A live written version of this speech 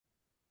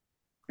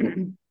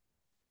All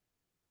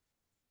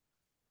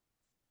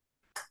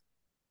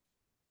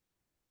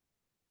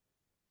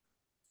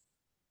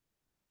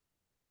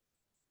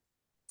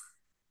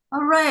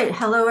right.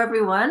 Hello,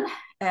 everyone,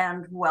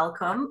 and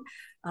welcome.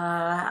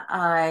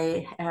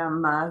 I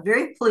am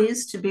very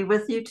pleased to be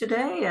with you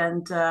today,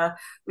 and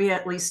we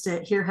at least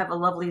here have a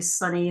lovely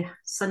sunny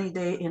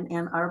day in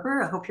Ann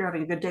Arbor. I hope you're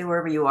having a good day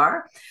wherever you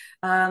are.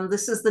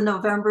 This is the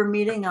November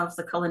meeting of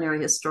the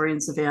Culinary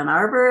Historians of Ann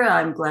Arbor.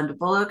 I'm Glenda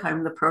Bullock.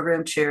 I'm the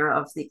program chair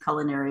of the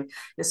Culinary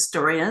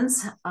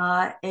Historians,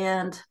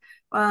 and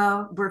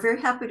we're very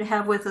happy to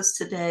have with us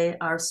today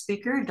our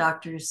speaker,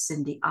 Dr.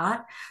 Cindy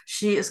Ott.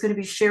 She is going to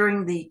be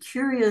sharing the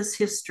curious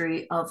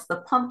history of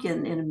the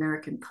pumpkin in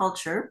American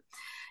culture.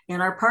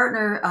 And our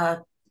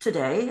partner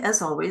today,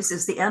 as always,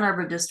 is the Ann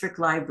Arbor District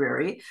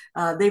Library.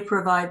 They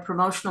provide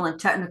promotional and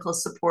technical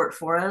support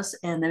for us,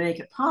 and they make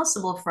it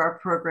possible for our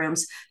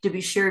programs to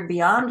be shared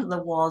beyond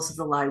the walls of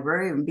the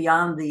library and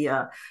beyond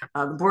the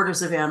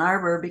borders of Ann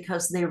Arbor,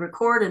 because they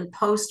record and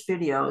post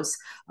videos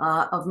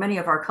of many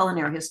of our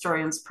culinary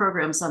historians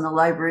programs on the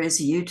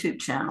library's YouTube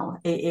channel,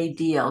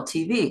 AADL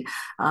TV.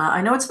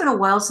 I know it's been a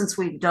while since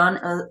we've done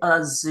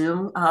a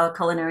Zoom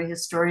culinary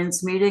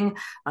historians meeting.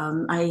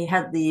 I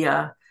had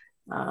the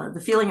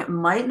feeling it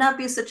might not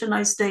be such a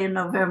nice day in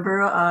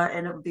November,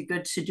 and it would be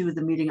good to do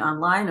the meeting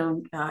online.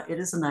 And it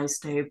is a nice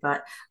day,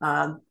 but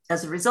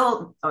as a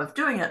result of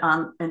doing it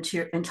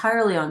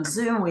entirely on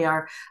Zoom, we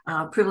are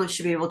privileged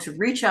to be able to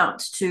reach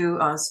out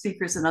to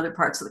speakers in other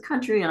parts of the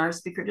country. And our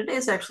speaker today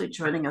is actually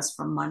joining us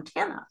from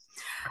Montana.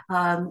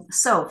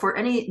 So for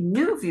any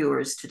new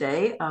viewers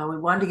today, we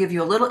wanted to give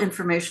you a little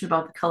information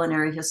about the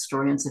Culinary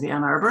Historians of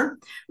Ann Arbor.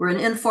 We're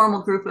an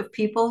informal group of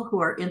people who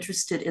are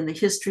interested in the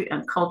history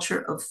and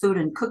culture of food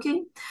and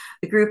cooking.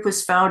 The group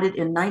was founded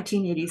in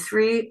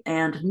 1983,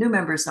 and new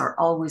members are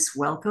always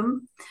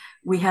welcome.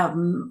 We have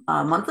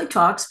monthly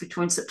talks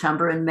between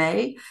September and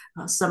May.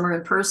 Some are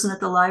in person at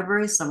the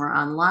library, some are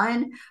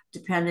online,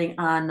 depending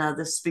on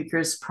the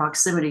speaker's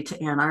proximity to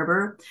Ann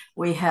Arbor.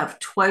 We have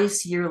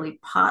twice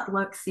yearly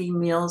potluck theme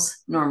meals,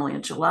 normally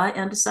in July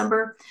and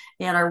December,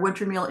 and our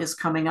winter meal is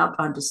coming up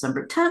on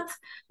December 10th.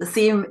 The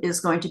theme is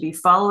going to be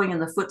following in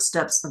the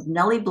footsteps of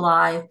Nellie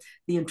Bly,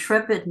 the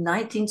intrepid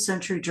 19th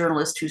century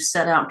journalist who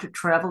set out to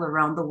travel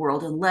around the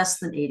world in less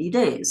than 80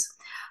 days.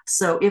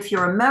 So if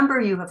you're a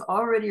member, you have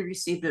already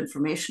received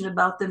information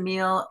about the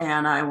meal,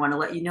 and I want to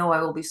let you know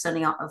I will be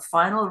sending out a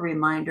final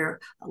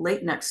reminder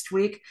late next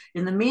week.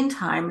 In the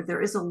meantime,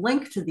 there is a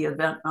link to the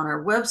event on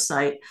our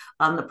website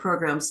on the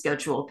program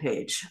schedule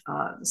page,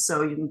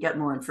 so you can get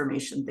more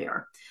information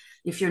there.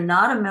 If you're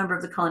not a member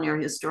of the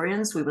Culinary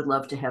Historians, we would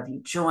love to have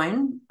you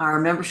join. Our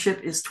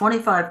membership is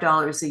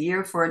 $25 a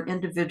year for an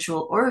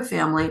individual or a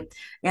family,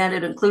 and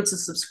it includes a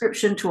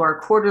subscription to our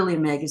quarterly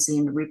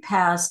magazine,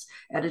 Repast,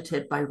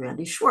 edited by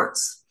Randy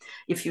Schwartz.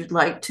 If you'd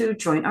like to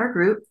join our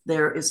group,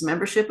 there is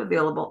membership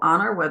available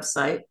on our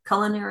website,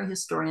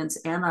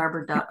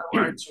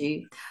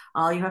 culinaryhistoriansannarbor.org.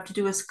 All you have to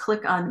do is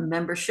click on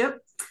membership.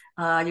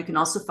 You can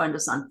also find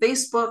us on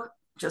Facebook.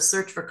 Just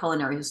search for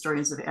Culinary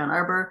Historians of Ann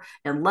Arbor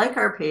and like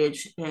our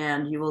page,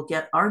 and you will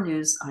get our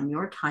news on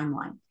your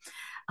timeline.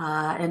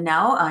 And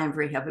now I am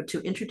very happy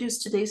to introduce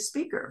today's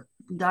speaker.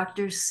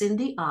 Dr.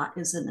 Cindy Ott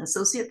is an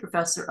associate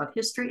professor of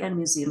history and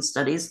museum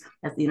studies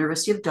at the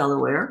University of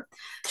Delaware.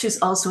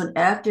 She's also an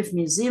active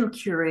museum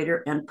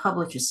curator and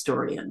public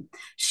historian.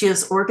 She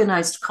has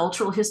organized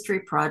cultural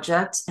history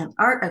projects and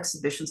art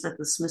exhibitions at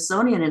the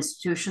Smithsonian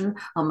Institution,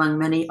 among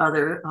many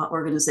other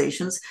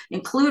organizations,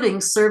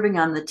 including serving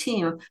on the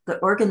team that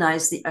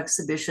organized the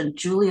exhibition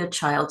Julia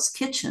Child's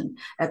Kitchen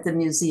at the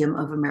Museum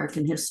of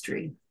American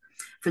History.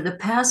 For the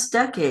past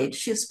decade,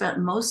 she has spent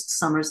most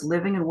summers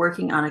living and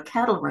working on a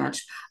cattle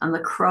ranch on the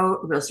Crow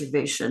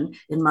Reservation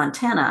in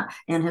Montana,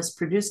 and has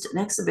produced an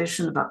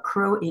exhibition about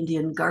Crow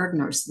Indian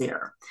gardeners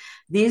there.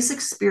 These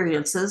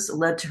experiences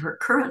led to her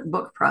current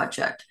book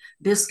project,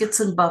 Biscuits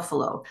and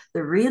Buffalo,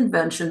 the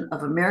Reinvention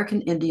of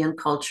American Indian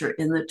Culture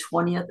in the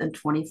 20th and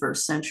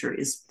 21st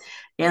Centuries,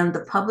 and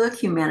the Public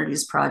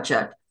Humanities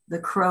Project, the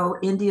Crow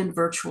Indian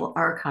Virtual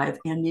Archive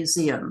and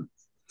Museum.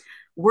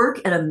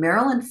 Work at a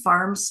Maryland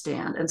farm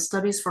stand and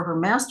studies for her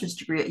master's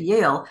degree at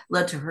Yale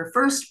led to her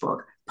first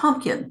book,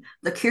 Pumpkin,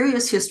 The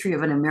Curious History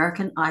of an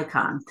American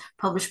Icon,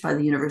 published by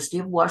the University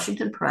of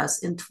Washington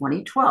Press in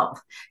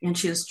 2012. And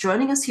she is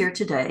joining us here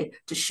today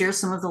to share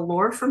some of the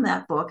lore from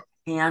that book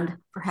and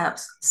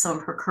perhaps some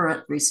of her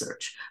current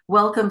research.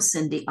 Welcome,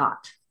 Cindy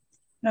Ott.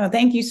 Oh,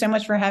 thank you so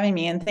much for having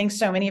me. And thanks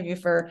so many of you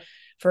for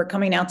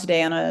coming out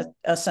today on a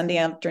Sunday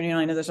afternoon.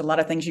 I know there's a lot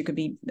of things you could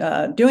be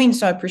doing,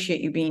 so I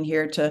appreciate you being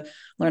here to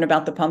learn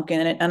about the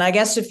pumpkin. And I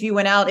guess if you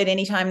went out at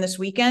any time this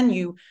weekend,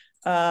 you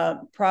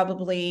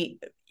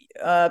probably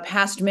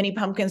passed many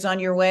pumpkins on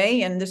your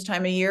way. And this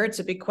time of year, it's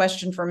a big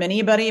question for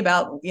anybody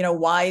about,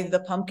 why the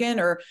pumpkin,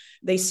 or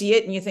they see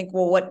it and you think,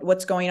 well,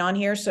 what's going on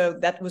here? So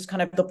that was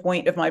kind of the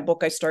point of my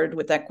book. I started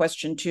with that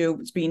question too.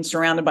 It's being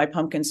surrounded by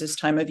pumpkins this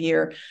time of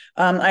year.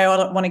 I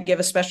want to give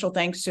a special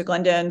thanks to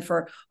Glenda and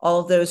for all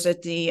of those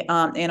at the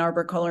Ann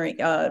Arbor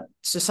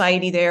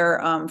society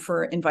there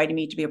for inviting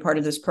me to be a part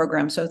of this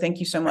program. So thank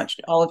you so much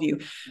to all of you.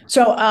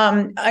 So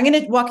I'm going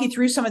to walk you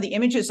through some of the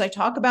images I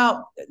talk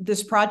about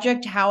this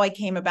project, how I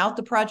came about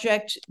the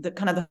project, the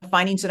kind of the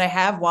findings that I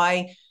have,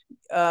 why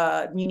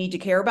you need to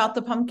care about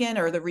the pumpkin,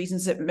 or the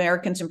reasons that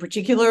Americans in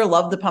particular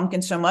love the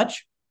pumpkin so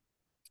much,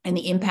 and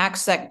the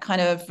impacts that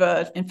kind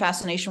of and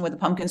fascination with the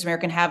pumpkins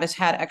American has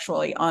had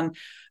actually on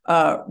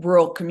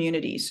rural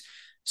communities.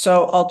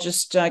 So I'll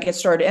just get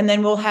started, and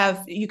then we'll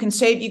have, you can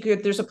save,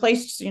 there's a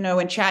place,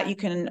 in chat, you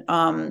can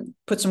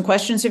put some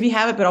questions if you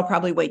have it, but I'll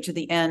probably wait to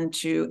the end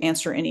to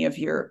answer any of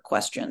your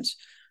questions.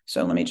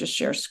 So let me just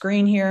share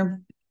screen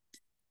here.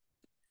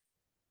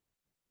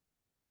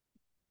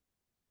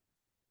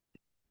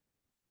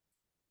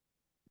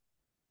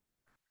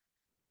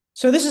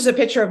 So this is a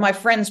picture of my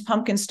friend's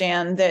pumpkin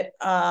stand that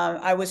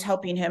I was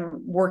helping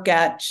him work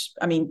at,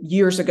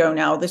 years ago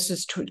now. This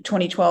is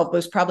 2012, but it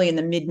was probably in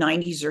the mid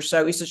 90s or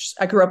so.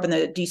 I grew up in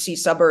the DC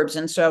suburbs,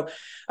 and so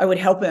I would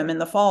help him in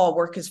the fall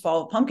work his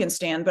fall pumpkin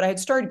stand. But I had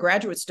started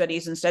graduate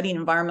studies and studying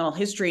environmental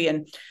history,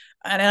 and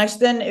I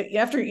then,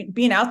 after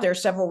being out there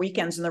several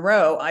weekends in a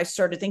row, I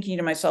started thinking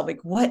to myself, like,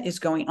 what is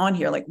going on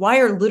here? Like, why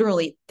are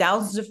literally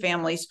thousands of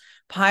families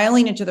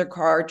piling into their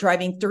car,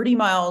 driving 30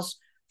 miles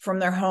from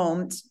their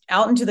homes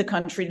out into the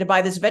country to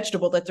buy this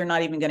vegetable that they're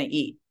not even going to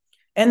eat?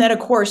 And then, of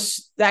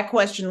course, that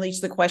question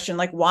leads to the question,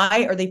 like,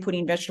 why are they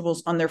putting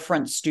vegetables on their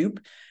front stoop?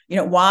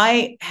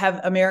 Why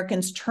have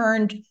Americans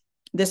turned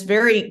this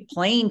very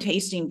plain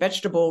tasting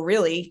vegetable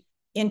really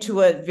into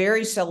a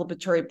very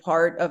celebratory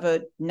part of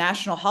a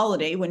national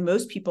holiday, when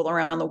most people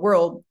around the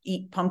world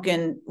eat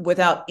pumpkin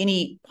without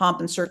any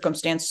pomp and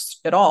circumstance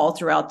at all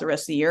throughout the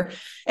rest of the year?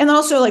 And then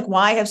also, like,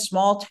 why have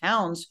small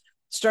towns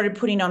started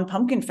putting on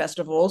pumpkin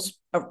festivals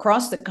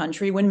across the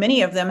country when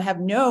many of them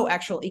have no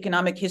actual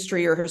economic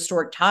history or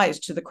historic ties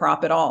to the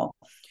crop at all?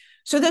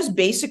 So those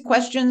basic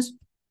questions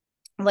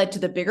led to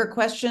the bigger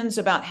questions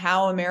about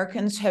how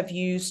Americans have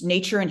used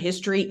nature and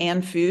history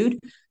and food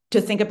to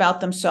think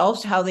about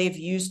themselves, how they've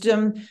used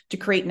them to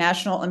create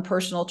national and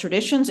personal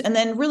traditions. And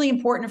then, really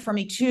important for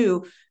me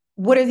too,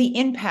 what are the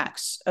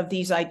impacts of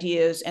these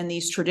ideas and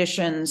these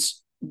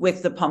traditions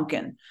with the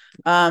pumpkin?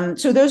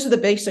 So those are the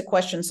basic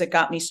questions that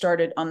got me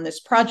started on this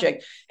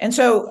project. And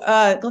so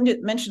Glenda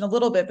mentioned a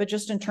little bit, but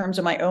just in terms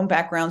of my own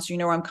background, so you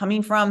know where I'm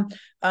coming from.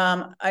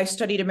 I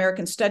studied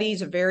American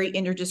studies, a very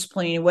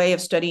interdisciplinary way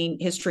of studying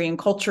history and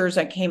cultures.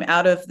 I came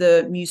out of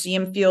the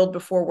museum field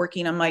before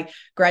working on my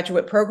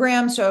graduate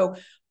program. So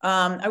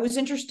I was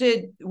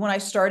interested when I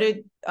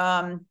started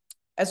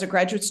as a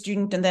graduate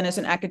student and then as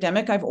an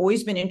academic. I've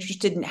always been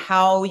interested in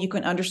how you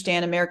can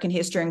understand American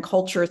history and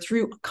culture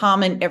through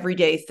common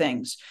everyday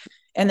things.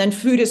 And then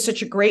food is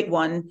such a great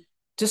one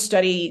to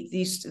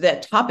study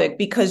that topic,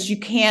 because you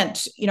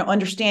can't,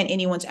 understand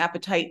anyone's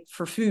appetite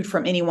for food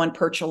from any one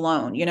perch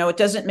alone. It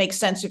doesn't make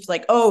sense if,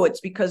 like, oh,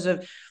 it's because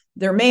of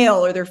they're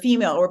male or they're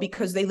female, or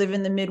because they live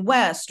in the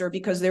Midwest, or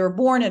because they were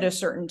born at a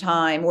certain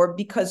time, or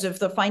because of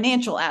the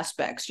financial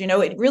aspects.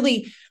 It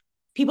really,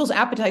 people's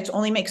appetites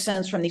only make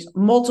sense from these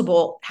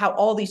multiple, how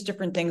all these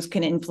different things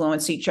can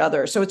influence each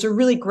other. So it's a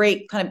really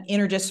great kind of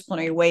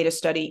interdisciplinary way to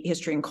study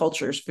history and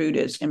cultures, food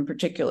is in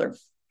particular.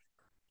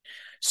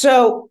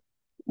 So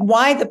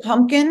why the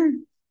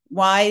pumpkin?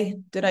 Why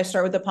did I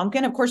start with the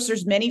pumpkin? Of course,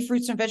 there's many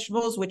fruits and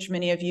vegetables, which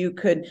many of you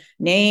could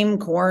name: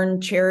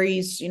 corn,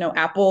 cherries,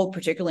 apple,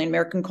 particularly in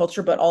American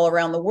culture, but all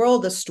around the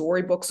world, the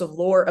storybooks of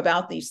lore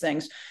about these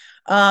things.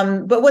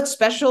 But what's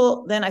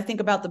special then, I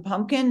think, about the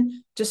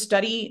pumpkin to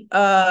study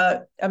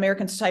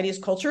American society's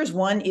cultures,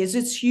 one is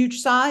its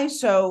huge size,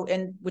 so,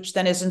 and which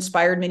then has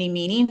inspired many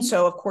meanings.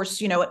 So of course,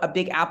 a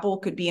big apple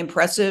could be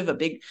impressive, a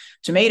big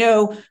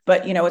tomato,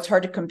 but it's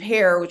hard to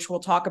compare, which we'll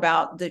talk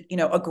about, the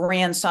a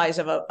grand size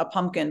of a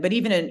pumpkin, but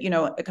even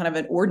a kind of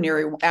an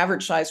ordinary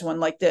average size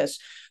one like this.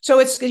 So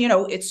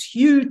it's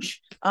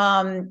huge.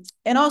 And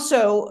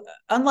also,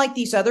 unlike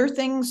these other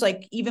things,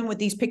 like even with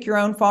these pick your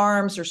own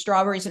farms or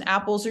strawberries and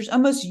apples, there's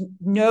almost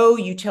no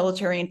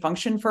utilitarian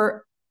function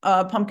for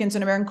pumpkins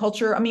in American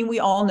culture. We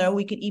all know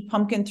we could eat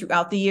pumpkin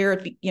throughout the year.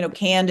 If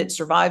canned, it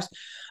survives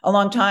a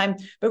long time,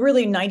 but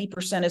really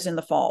 90% is in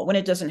the fall when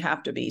it doesn't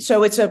have to be.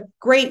 So it's a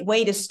great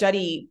way to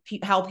study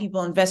how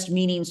people invest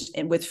meanings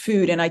with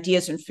food and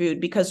ideas in food,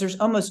 because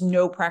there's almost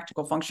no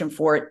practical function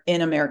for it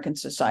in American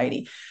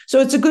society.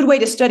 So it's a good way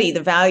to study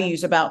the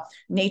values about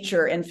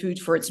nature and food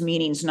for its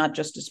meanings, not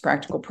just its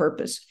practical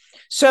purpose.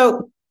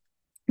 So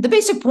the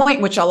basic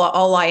point, which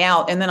I'll lay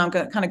out, and then I'm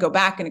going to kind of go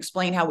back and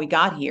explain how we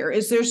got here,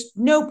 is there's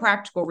no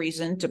practical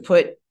reason to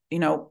put,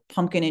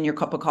 pumpkin in your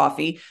cup of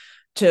coffee,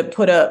 to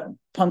put a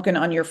pumpkin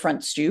on your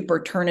front stoop,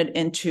 or turn it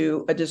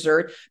into a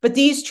dessert. But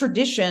these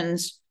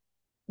traditions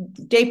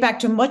date back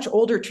to much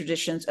older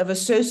traditions of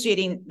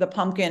associating the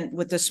pumpkin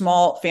with the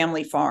small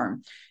family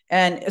farm,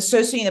 and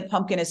associating the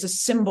pumpkin as a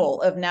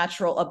symbol of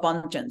natural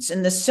abundance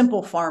in the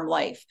simple farm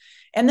life.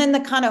 And then the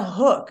kind of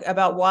hook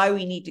about why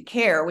we need to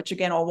care, which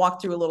again, I'll walk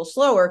through a little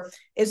slower,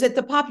 is that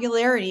the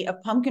popularity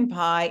of pumpkin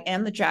pie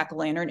and the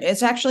jack-o'-lantern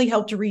has actually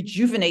helped to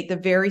rejuvenate the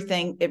very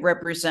thing it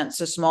represents,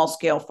 a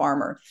small-scale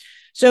farmer.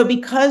 So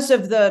because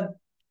of the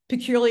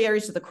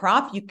peculiarities of the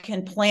crop, you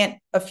can plant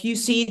a few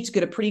seeds,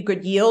 get a pretty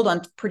good yield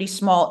on pretty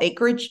small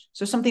acreage.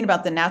 So something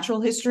about the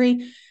natural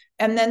history,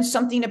 and then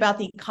something about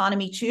the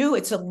economy too.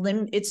 It's a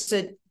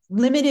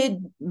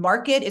limited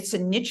market. It's a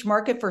niche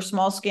market for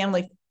small scale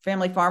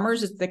family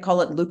farmers. They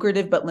call it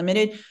lucrative but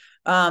limited.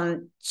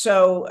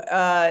 So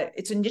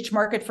it's a niche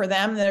market for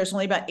them. There's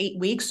only about 8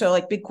 weeks. So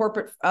like big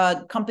corporate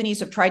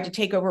companies have tried to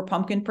take over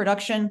pumpkin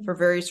production for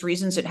various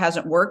reasons. It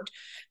hasn't worked.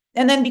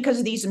 And then because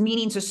of these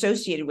meanings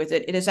associated with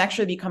it, it has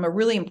actually become a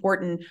really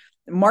important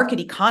market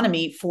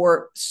economy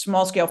for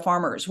small scale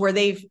farmers where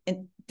they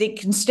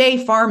can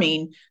stay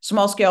farming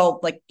small scale,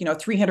 like,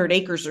 300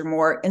 acres or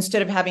more,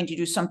 instead of having to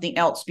do something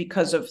else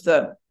because of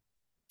the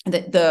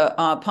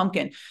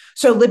pumpkin.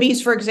 So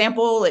Libby's, for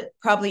example,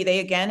 they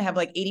again have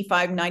like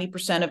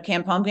 85-90% of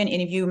canned pumpkin.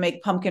 And if you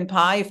make pumpkin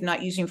pie, if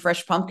not using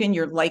fresh pumpkin,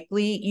 you're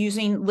likely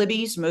using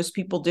Libby's. Most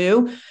people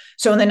do.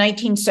 So in the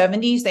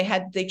 1970s,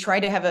 they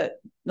tried to have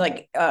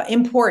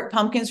import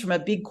pumpkins from a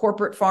big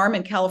corporate farm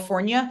in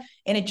California,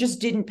 and it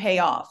just didn't pay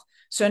off.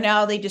 So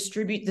now they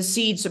distribute the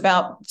seeds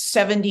about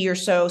 70 or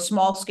so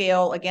small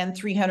scale, again,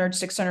 300,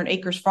 600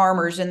 acres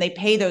farmers, and they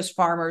pay those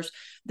farmers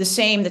the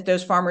same that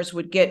those farmers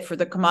would get for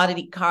the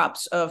commodity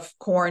crops of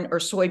corn or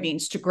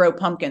soybeans to grow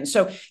pumpkins.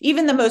 So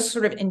even the most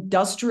sort of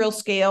industrial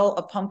scale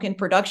of pumpkin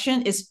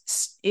production is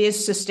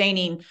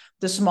sustaining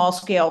the small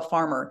scale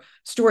farmer.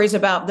 Stories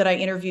about that I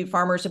interviewed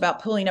farmers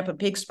about pulling up a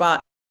pigsty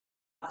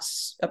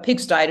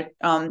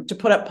to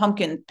put up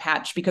pumpkin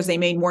patch because they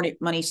made more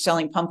money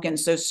selling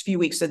pumpkins those few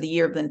weeks of the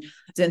year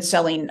than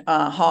selling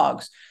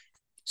hogs.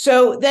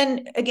 So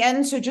then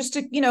again, so just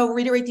to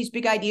reiterate these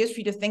big ideas for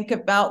you to think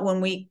about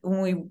when we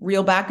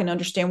reel back and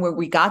understand where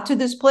we got to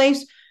this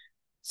place.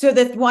 So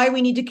that why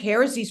we need to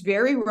care is these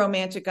very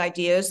romantic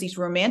ideas, these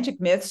romantic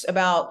myths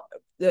about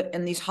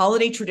and these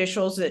holiday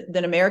traditions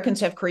that Americans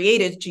have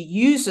created to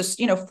use this,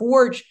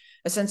 forge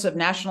a sense of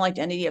national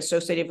identity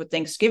associated with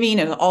Thanksgiving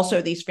and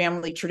also these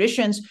family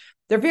traditions.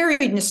 They're very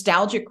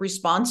nostalgic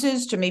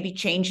responses to maybe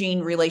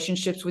changing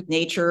relationships with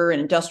nature and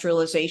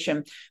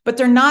industrialization, but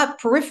they're not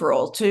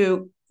peripheral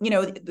to,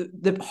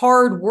 the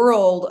hard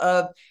world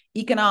of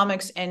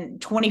economics and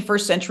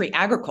 21st century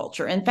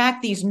agriculture. In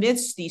fact, these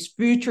myths, these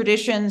food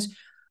traditions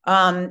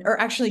are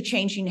actually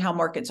changing how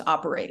markets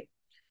operate.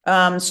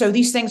 So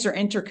these things are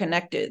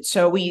interconnected.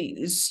 So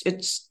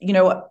it's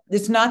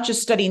not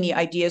just studying the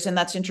ideas, and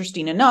that's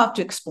interesting enough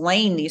to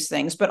explain these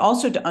things, but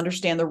also to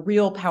understand the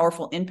real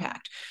powerful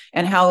impact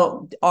and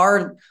how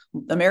our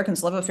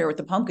Americans' love affair with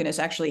the pumpkin is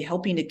actually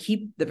helping to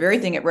keep the very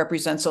thing it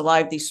represents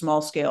alive, these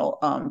small scale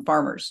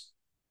farmers,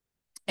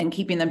 and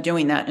keeping them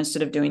doing that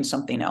instead of doing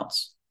something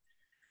else.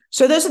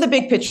 So those are the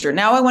big picture.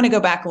 Now I want to go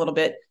back a little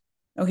bit.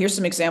 Oh, here's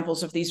some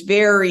examples of these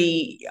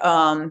very,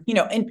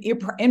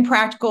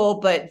 impractical,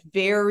 but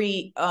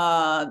very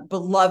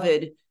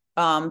beloved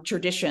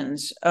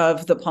traditions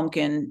of the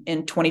pumpkin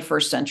in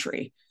 21st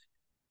century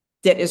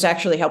that is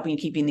actually helping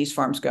keeping these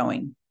farms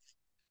going.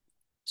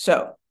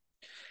 So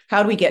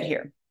how do we get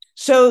here?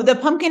 So the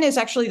pumpkin is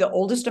actually the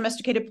oldest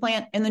domesticated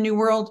plant in the New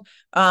World,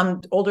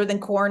 older than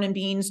corn and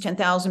beans,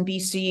 10,000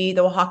 BC,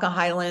 the Oaxaca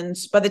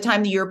highlands. By the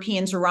time the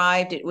Europeans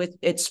arrived,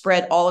 it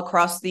spread all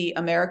across the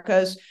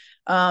Americas.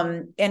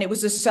 And it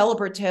was a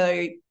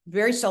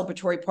very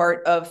celebratory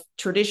part of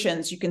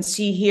traditions. You can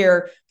see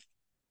here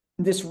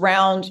this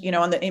round,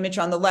 on the image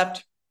on the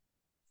left,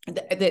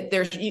 that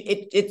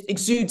it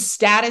exudes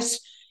status,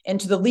 and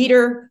to the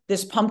leader,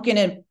 this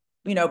pumpkin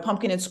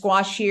and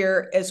squash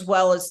here, as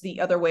well as the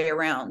other way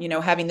around,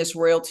 having this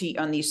royalty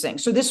on these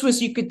things. So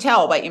you could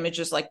tell by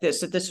images like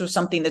this, that this was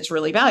something that's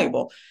really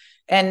valuable.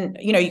 And,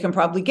 you can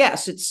probably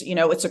guess it's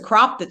a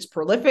crop that's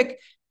prolific.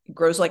 It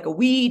grows like a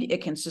weed.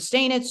 It can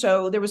sustain it.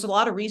 So there was a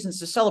lot of reasons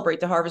to celebrate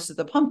the harvest of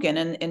the pumpkin,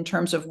 and in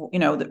terms of,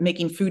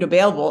 making food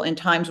available in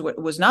times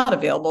it was not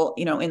available,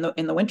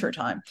 in the winter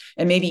time,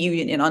 and maybe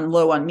even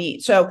low on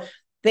meat. So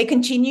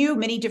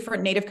many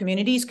different Native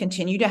communities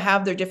continue to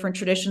have their different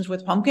traditions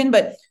with pumpkin.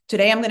 But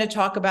today I'm going to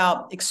talk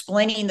about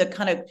explaining the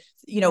kind of,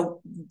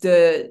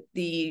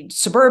 the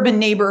suburban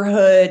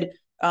neighborhood,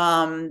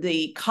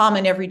 the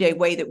common everyday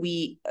way that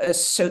we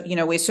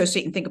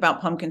associate and think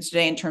about pumpkins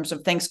today in terms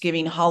of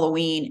Thanksgiving,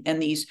 Halloween, and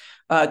these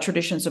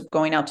traditions of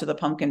going out to the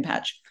pumpkin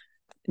patch,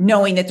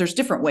 knowing that there's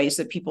different ways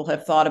that people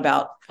have thought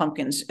about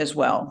pumpkins as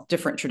well,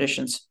 different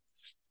traditions.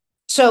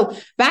 So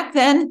back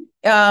then,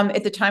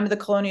 at the time of the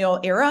colonial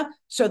era,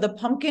 so the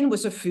pumpkin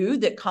was a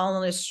food that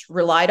colonists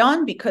relied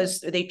on because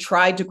they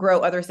tried to grow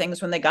other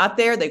things when they got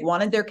there. They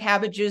wanted their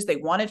cabbages. They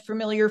wanted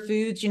familiar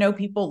foods.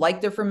 People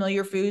like their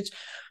familiar foods,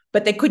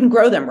 but they couldn't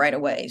grow them right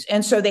away.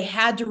 And so they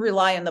had to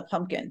rely on the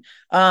pumpkin.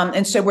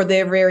 And so were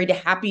they very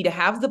happy to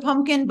have the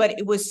pumpkin, but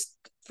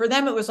for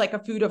them, it was like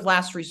a food of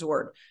last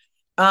resort.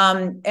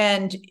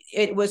 And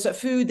it was a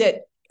food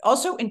that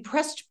also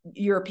impressed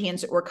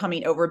Europeans that were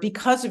coming over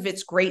because of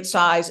its great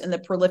size and the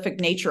prolific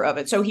nature of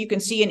it. So you can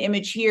see an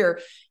image here.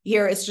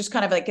 Here, it's just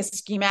kind of like a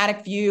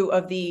schematic view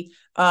of the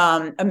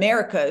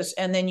Americas.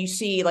 And then you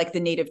see like the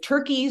native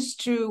turkeys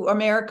to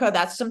America.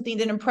 That's something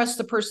that impressed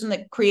the person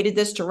that created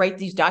this to write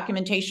these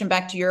documentation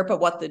back to Europe of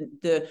what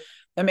the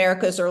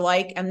Americas are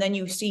like. And then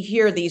you see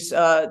here these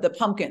the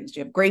pumpkins.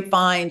 You have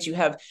grapevines, you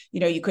have,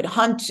 you could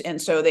hunt, and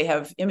so they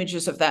have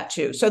images of that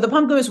too. So the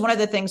pumpkin was one of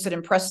the things that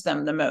impressed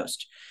them the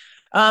most.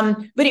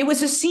 But it was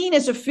seen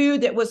as a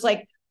food that was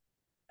like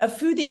a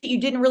food that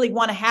you didn't really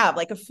want to have,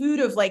 like a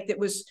food of like that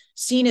was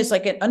seen as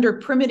like under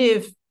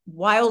primitive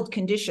wild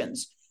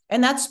conditions.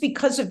 And that's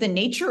because of the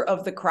nature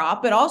of the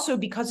crop, but also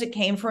because it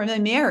came from the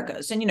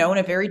Americas. And, in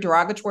a very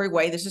derogatory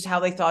way, this is how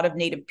they thought of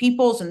native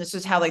peoples, and this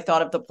is how they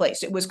thought of the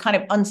place. It was kind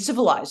of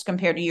uncivilized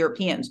compared to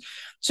Europeans.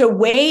 So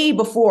way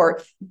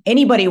before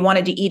anybody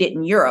wanted to eat it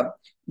in Europe,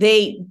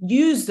 they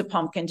used the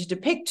pumpkin to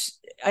depict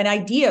an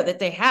idea that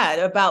they had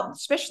about,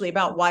 especially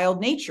about wild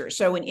nature.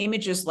 So in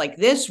images like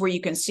this, where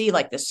you can see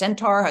like the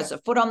centaur has a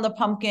foot on the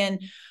pumpkin,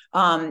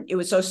 it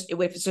was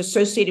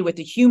associated with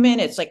the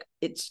human. It's like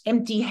it's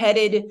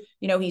empty-headed.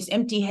 He's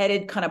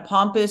empty-headed, kind of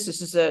pompous.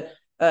 This is a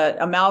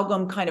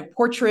amalgam kind of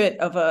portrait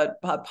of a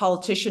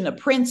politician, a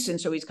prince,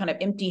 and so he's kind of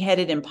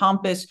empty-headed and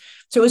pompous.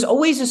 So it was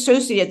always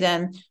associated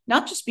then,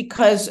 not just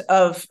because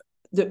of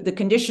the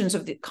conditions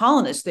of the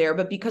colonists there,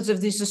 but because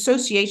of these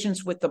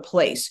associations with the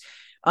place.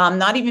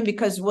 Not even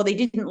because, they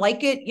didn't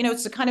like it.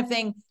 It's the kind of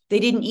thing, they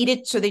didn't eat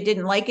it, so they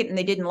didn't like it, and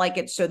they didn't like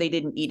it, so they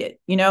didn't eat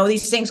it.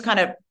 These things kind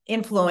of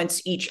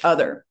influence each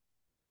other.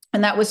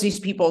 And that was these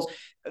people's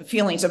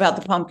feelings about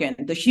the pumpkin.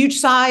 The huge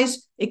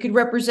size, it could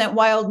represent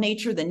wild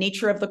nature, the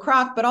nature of the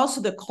crop, but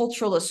also the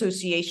cultural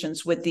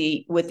associations with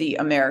the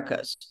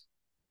Americas.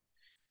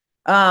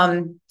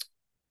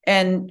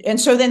 And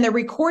so then they're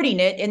recording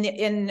it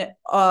in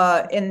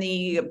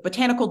the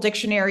botanical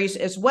dictionaries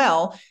as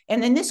well.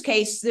 And in this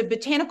case, the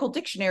botanical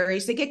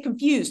dictionaries, they get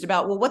confused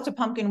about, what's a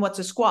pumpkin, what's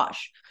a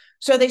squash?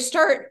 So they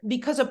start,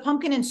 because a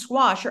pumpkin and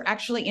squash are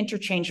actually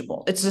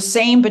interchangeable. It's the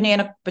same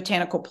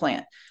botanical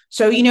plant.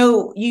 So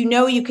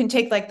you can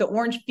take like the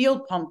orange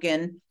field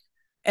pumpkin,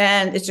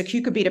 and it's a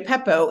cucurbita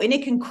pepo, and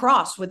it can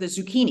cross with a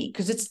zucchini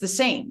because it's the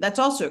same. That's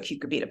also a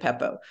cucurbita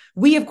pepo.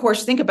 We, of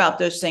course, think about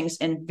those things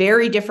in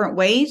very different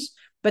ways,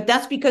 but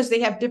that's because they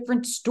have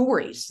different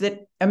stories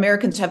that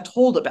Americans have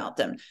told about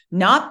them,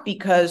 not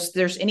because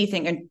there's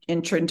anything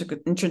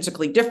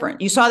intrinsically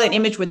different. You saw that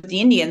image with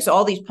the Indians,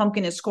 all these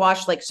pumpkin and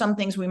squash, like some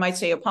things we might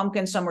say a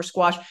pumpkin, some were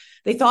squash.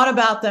 They thought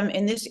about them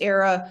in this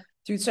era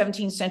through the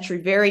 17th century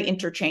very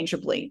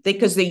interchangeably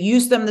because they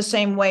used them the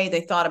same way,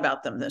 they thought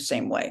about them the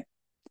same way.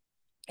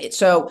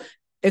 So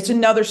it's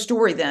another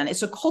story then.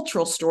 It's a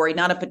cultural story,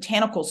 not a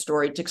botanical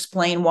story, to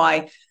explain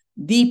why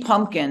the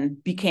pumpkin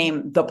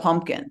became the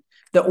pumpkin,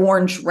 the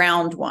orange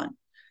round one.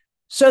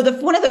 So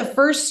one of the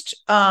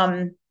first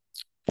times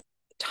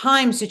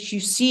that you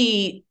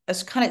see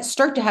us kind of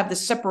start to have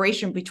this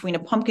separation between a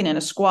pumpkin and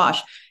a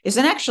squash is,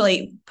 and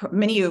actually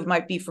many of you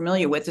might be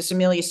familiar with this,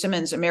 Amelia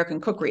Simmons' American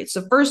Cookery. It's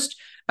the first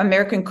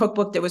American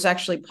cookbook that was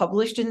actually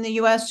published in the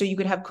US. So you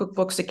could have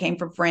cookbooks that came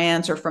from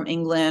France or from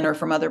England or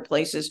from other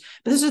places,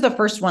 but this is the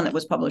first one that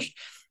was published.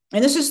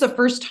 And this is the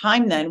first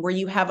time then where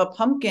you have a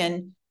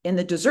pumpkin in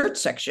the dessert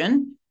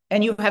section,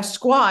 and you have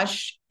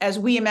squash as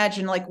we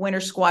imagine like winter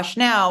squash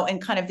now,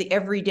 and kind of the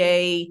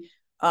everyday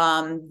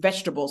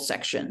vegetable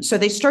section. So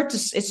it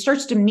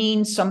starts to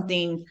mean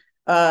something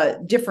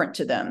different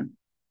to them.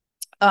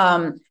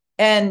 So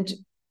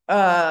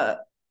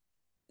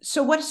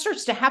what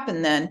starts to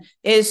happen then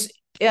is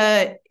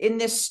in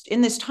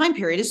this time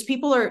period is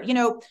people are,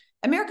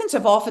 Americans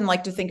have often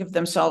liked to think of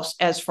themselves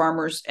as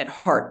farmers at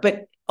heart,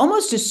 but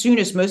almost as soon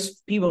as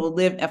most people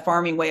live a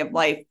farming way of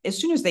life, as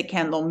soon as they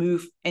can, they'll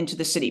move into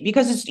the city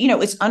because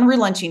it's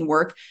unrelenting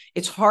work.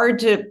 It's hard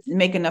to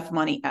make enough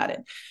money at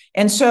it.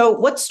 And so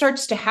what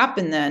starts to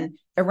happen then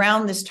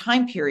around this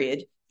time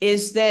period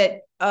is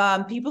that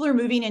people are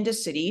moving into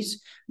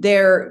cities.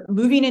 They're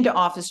moving into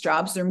office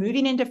jobs. They're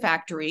moving into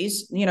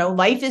factories.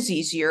 Life is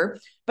easier,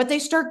 but they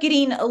start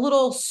getting a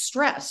little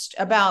stressed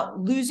about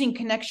losing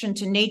connection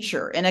to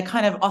nature and a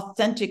kind of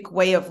authentic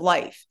way of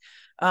life.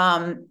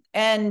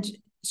 And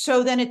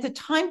so then at the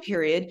time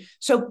period,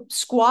 so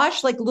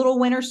squash, like little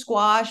winter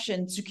squash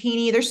and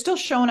zucchini, they're still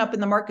showing up in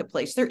the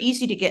marketplace. They're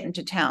easy to get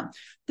into town.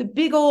 The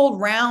big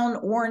old round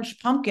orange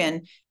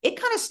pumpkin,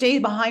 it kind of stays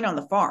behind on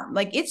the farm.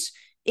 Like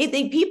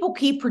people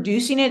keep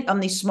producing it on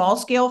these small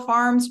scale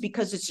farms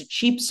because it's a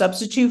cheap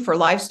substitute for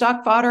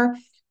livestock fodder.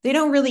 They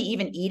don't really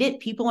even eat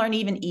it. People aren't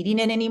even eating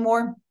it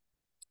anymore,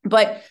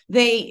 but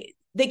they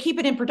keep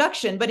it in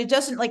production, but it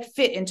doesn't like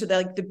fit into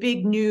the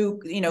big new,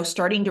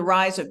 starting to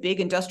rise of big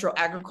industrial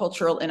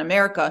agricultural in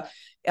America.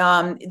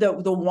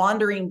 The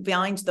wandering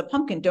vines, the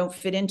pumpkin don't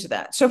fit into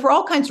that. So for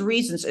all kinds of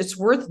reasons, it's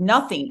worth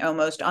nothing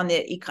almost on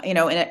the, in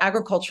an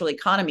agricultural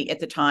economy at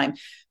the time.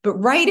 But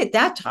right at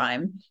that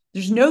time,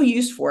 there's no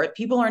use for it.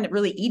 People aren't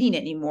really eating it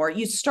anymore.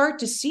 You start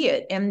to see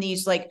it in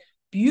these like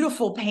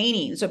beautiful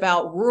paintings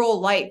about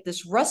rural life,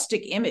 this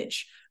rustic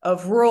image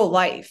of rural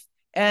life.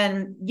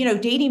 And,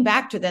 dating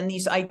back to then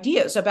these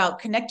ideas about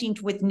connecting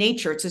with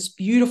nature. It's this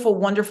beautiful,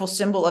 wonderful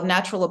symbol of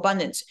natural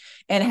abundance,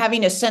 and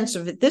having a sense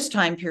of, at this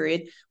time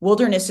period,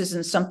 wilderness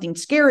isn't something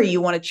scary you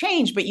want to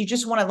change, but you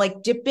just want to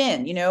like dip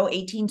in,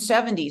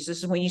 1870s. This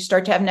is when you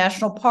start to have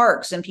national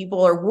parks, and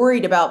people are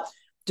worried about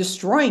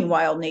destroying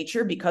wild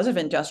nature because of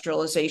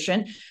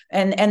industrialization.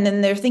 And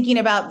then they're thinking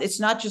about, it's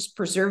not just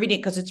preserving it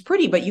because it's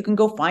pretty, but you can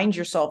go find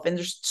yourself, and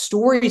there's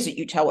stories that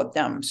you tell with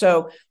them.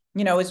 So,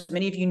 as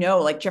many of you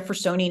know, like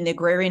Jeffersonian, the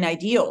agrarian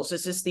ideals,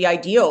 is this the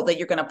ideal that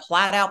you're going to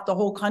plat out the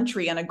whole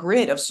country on a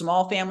grid of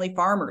small family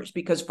farmers,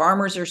 because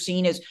farmers are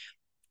seen as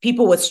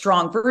people with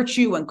strong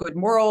virtue and good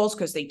morals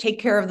because they take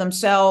care of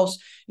themselves,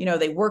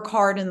 they work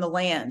hard in the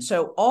land.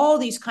 So all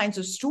these kinds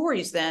of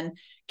stories then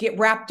get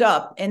wrapped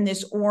up in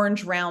this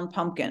orange round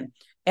pumpkin.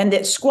 And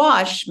that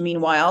squash,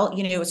 meanwhile,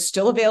 is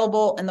still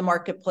available in the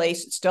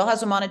marketplace. It still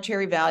has a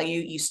monetary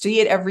value. You see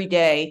it every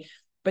day.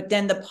 But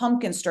then the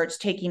pumpkin starts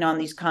taking on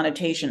these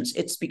connotations.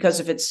 It's because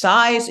of its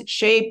size, its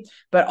shape,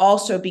 but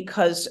also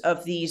because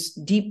of these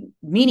deep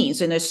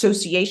meanings and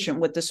association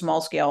with the small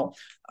scale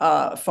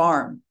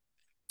farm.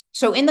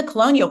 So in the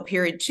colonial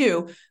period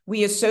too,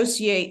 we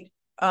associate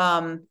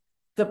the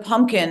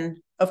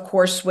pumpkin, of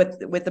course, with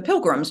the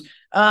Pilgrims,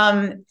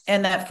 and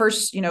that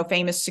first,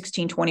 famous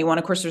 1621.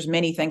 Of course, there's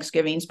many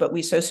Thanksgivings, but we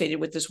associated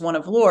with this one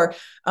of lore.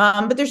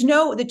 But there's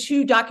the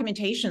two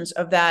documentations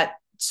of that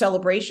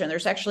celebration.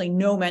 There's actually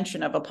no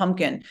mention of a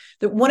pumpkin.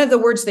 One of the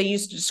words they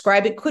used to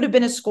describe it could have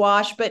been a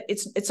squash, but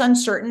it's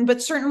uncertain.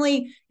 But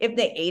certainly, if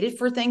they ate it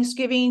for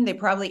Thanksgiving, they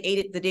probably ate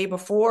it the day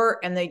before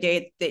and the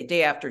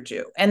day after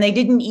too. And they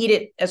didn't eat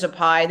it as a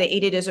pie. They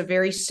ate it as a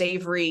very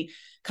savory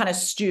kind of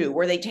stew,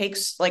 where they take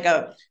like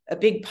a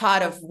big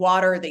pot of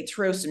water, they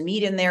throw some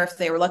meat in there. If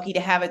they were lucky to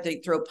have it, they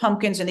throw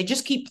pumpkins, and they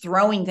just keep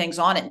throwing things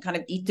on it and kind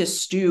of eat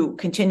this stew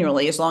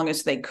continually as long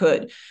as they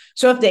could.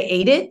 So if they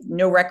ate it,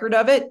 no record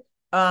of it,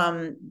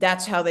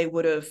 that's how they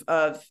would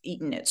have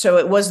eaten it.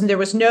 So there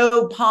was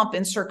no pomp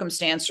and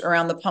circumstance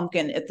around the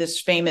pumpkin at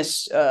this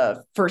famous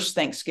first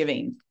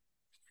Thanksgiving.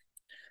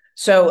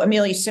 So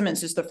Amelia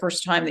Simmons is the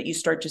first time that you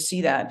start to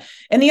see that.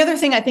 And the other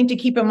thing I think to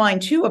keep in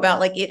mind too about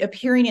like it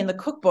appearing in the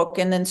cookbook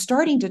and then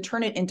starting to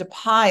turn it into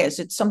pie as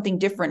it's something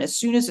different, as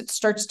soon as it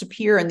starts to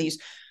appear in these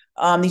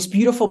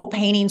beautiful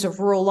paintings of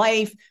rural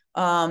life.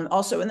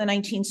 Also in the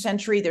 19th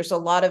century, there's a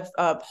lot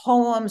of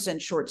poems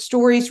and short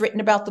stories written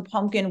about the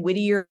pumpkin.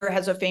 Whittier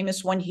has a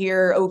famous one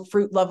here, "Oh,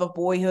 Fruit, Love of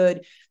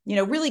Boyhood,"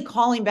 really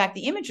calling back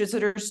the images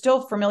that are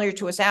still familiar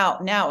to us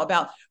out now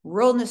about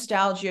rural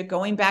nostalgia,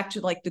 going back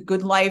to like the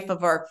good life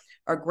of our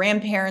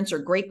grandparents or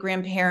great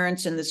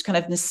grandparents, and this kind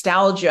of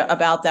nostalgia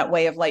about that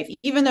way of life.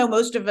 Even though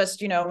most of us,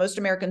 most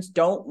Americans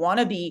don't want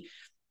to be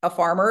a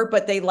farmer,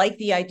 but they like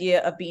the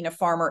idea of being a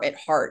farmer at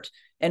heart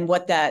and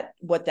what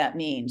that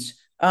means.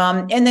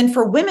 And then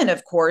for women,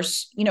 of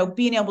course,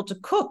 being able to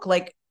cook,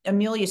 like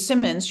Amelia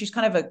Simmons, she's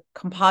kind of a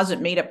composite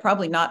made up,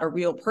 probably not a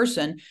real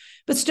person,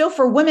 but still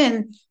for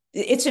women,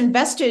 it's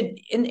invested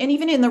in, and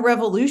even in the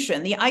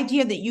revolution, the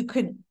idea that you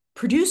could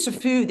produce a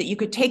food that you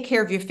could take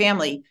care of your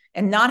family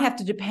and not have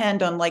to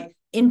depend on like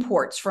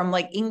imports from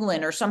like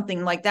England or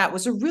something like that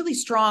was a really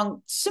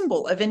strong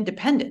symbol of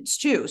independence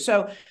too.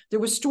 So there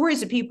were stories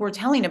that people were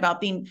telling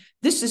about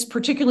this is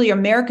particularly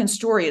American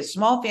story of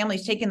small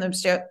families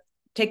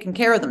taking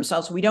care of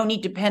themselves. We don't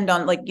need to depend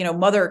on like,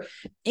 Mother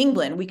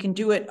England. We can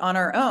do it on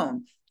our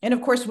own. And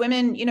of course,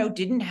 women,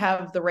 didn't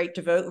have the right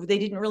to vote. They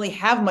didn't really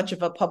have much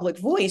of a public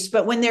voice.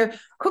 But when they're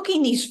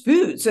cooking these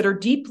foods that are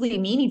deeply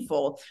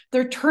meaningful,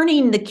 they're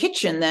turning the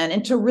kitchen then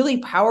into a really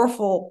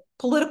powerful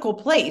political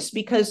place,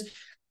 because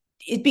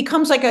it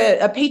becomes like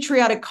a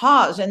patriotic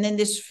cause. And then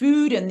this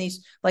food and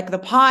these, like the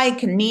pie,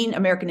 can mean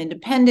American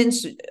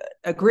independence,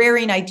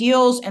 agrarian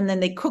ideals. And then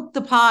they cook the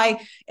pie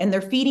and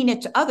they're feeding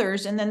it to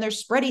others. And then they're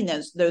spreading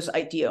those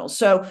ideals.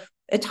 So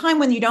a time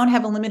when you don't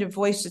have a limited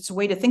voice, it's a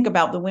way to think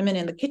about the women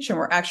in the kitchen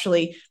were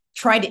actually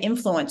trying to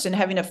influence and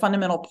having a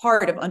fundamental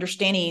part of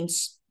understanding,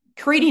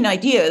 creating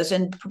ideas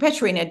and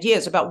perpetuating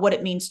ideas about what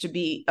it means to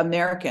be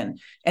American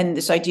and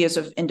this ideas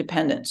of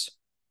independence.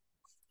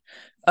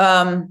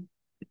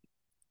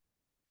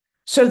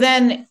 So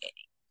then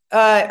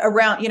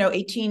around,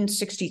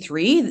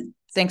 1863,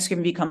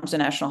 Thanksgiving becomes a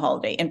national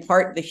holiday, in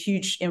part the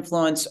huge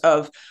influence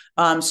of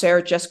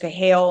Sarah Jessica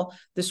Hale,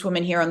 this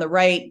woman here on the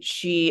right.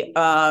 She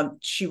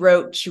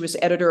was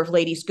editor of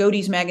Ladies'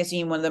 Goatees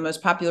magazine, one of the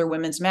most popular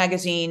women's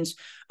magazines.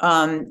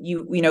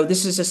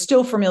 This is a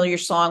still familiar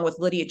song with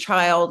Lydia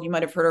Child. You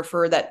might have heard of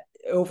her, that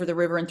 "Over the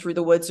River and Through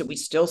the Woods" that we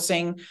still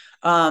sing.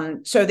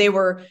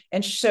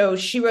 So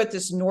she wrote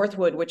this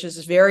Northwood, which is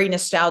a very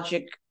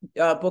nostalgic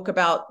book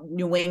about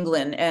New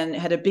England, and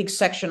had a big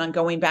section on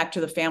going back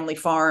to the family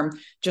farm,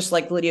 just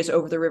like Lydia's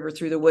 "Over the River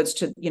Through the Woods"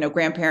 to,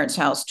 grandparents'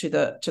 house, to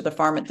the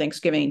farm at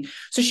Thanksgiving.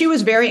 So she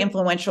was very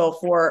influential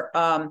for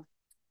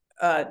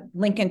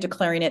Lincoln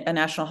declaring it a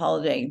national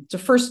holiday. So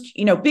first,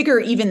 bigger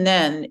even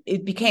then,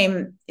 it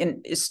became,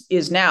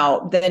 is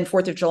now, then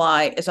 4th of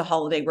July is a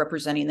holiday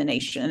representing the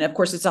nation. And of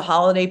course, it's a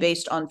holiday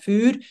based on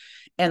food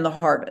and the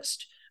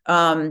harvest.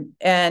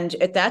 And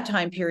at that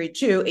time period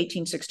too,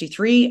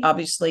 1863,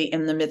 obviously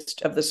in the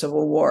midst of the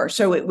Civil War.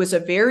 So it was a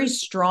very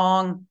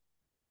strong,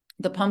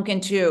 the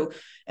pumpkin too.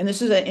 And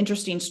this is an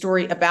interesting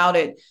story about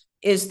it,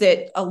 is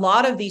that a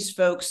lot of these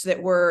folks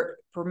that were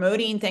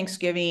promoting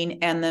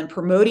Thanksgiving and then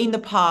promoting the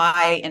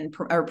pie and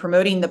or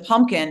promoting the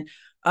pumpkin,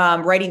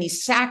 writing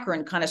these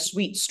saccharine kind of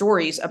sweet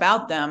stories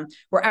about them,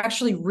 were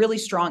actually really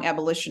strong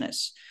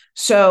abolitionists.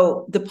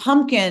 So the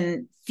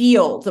pumpkin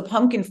field, the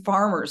pumpkin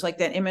farmers, like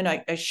that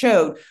image I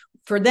showed,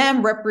 for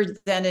them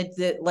represented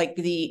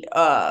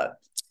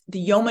the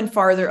yeoman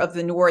farther of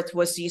the North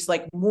was these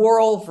like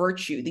moral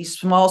virtue, these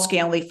small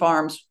scale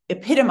farms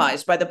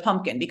epitomized by the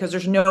pumpkin, because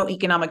there's no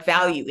economic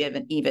value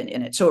even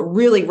in it. So it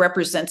really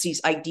represents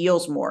these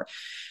ideals more.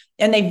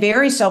 And they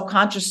very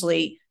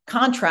self-consciously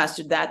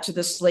contrasted that to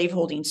the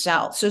slaveholding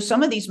South. So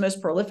some of these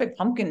most prolific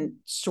pumpkin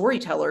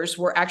storytellers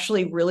were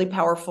actually really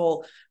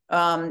powerful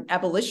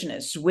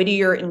abolitionists,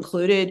 Whittier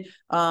included,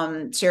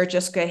 Sarah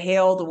Jessica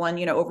Hale, the one,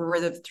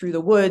 over through the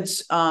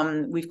woods.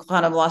 We've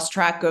kind of lost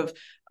track of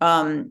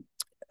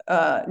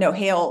no,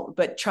 Hale,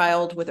 but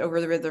Child with Over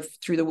the River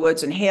Through the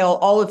Woods, and Hale.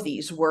 All of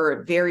these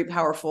were very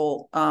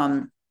powerful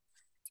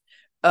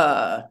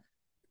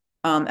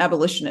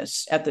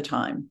abolitionists at the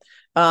time.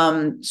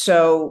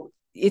 So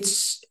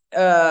it's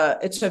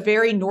a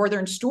very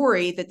northern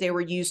story that they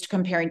were used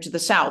comparing to the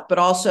South, but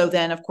also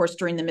then, of course,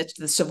 during the midst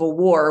of the Civil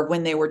War,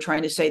 when they were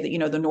trying to say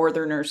that, the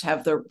Northerners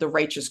have the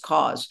righteous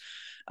cause,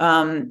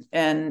 and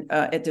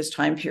at this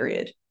time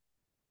period.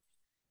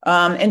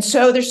 And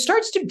so there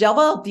starts to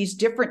develop these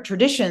different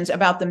traditions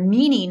about the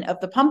meaning of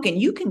the pumpkin.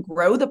 You can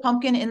grow the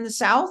pumpkin in the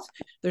South.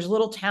 There's a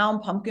little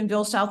town,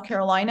 Pumpkinville, South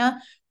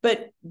Carolina.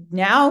 But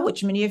now,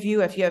 which many of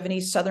you, if you have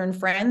any Southern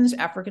friends,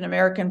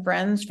 African-American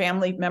friends,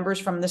 family members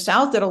from the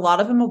South, that a lot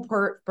of them will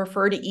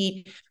prefer to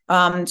eat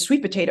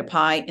sweet potato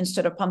pie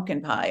instead of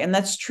pumpkin pie. And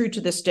that's true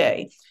to this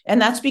day. And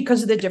that's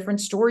because of the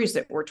different stories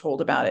that were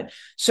told about it.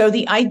 So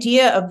the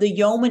idea of the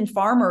yeoman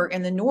farmer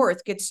in the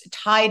North gets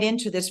tied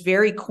into this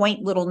very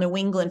quaint little New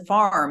England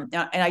farm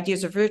and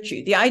ideas of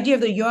virtue. The idea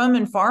of the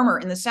yeoman farmer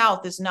in the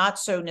South is not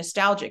so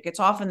nostalgic. It's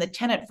often the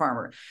tenant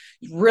farmer,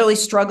 really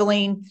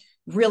struggling,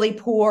 really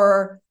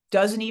poor,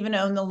 doesn't even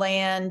own the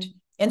land.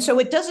 And so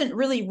it doesn't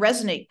really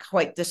resonate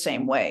quite the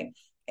same way.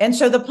 And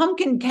so the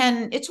pumpkin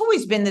it's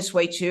always been this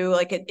way too.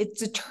 Like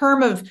it's a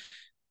term of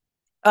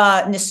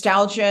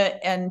nostalgia,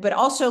 but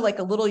also like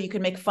a little, you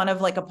can make fun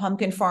of like a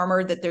pumpkin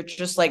farmer, that they're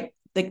just like,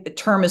 the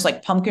term is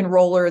like pumpkin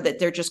roller, that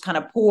they're just kind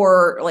of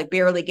poor, like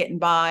barely getting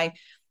by.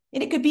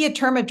 And it could be a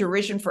term of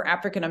derision for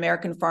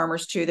African-American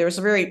farmers too. There was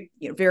a very,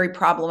 very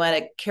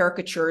problematic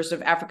caricatures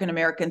of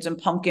African-Americans and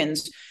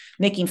pumpkins,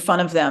 making fun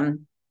of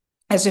them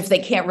as if they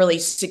can't really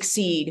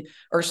succeed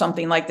or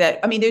something like that.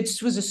 I mean, it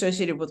was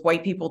associated with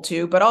white people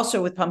too, but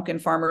also with pumpkin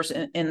farmers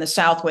in the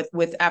South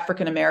with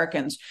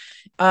African-Americans.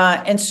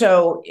 And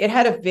so it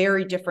had a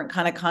very different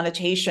kind of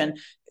connotation.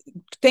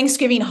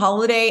 Thanksgiving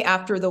holiday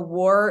after the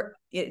war,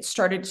 it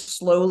started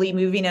slowly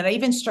moving. And I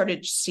even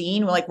started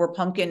seeing like where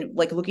pumpkin,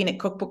 like looking at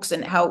cookbooks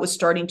and how it was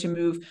starting to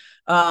move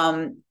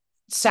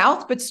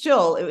South, but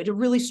still it had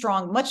really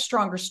strong, much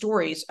stronger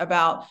stories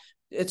about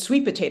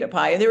sweet potato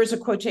pie. And there was a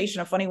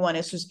quotation, a funny one.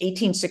 This was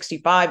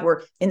 1865,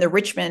 where in the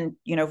Richmond,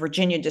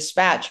 Virginia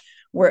Dispatch,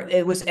 where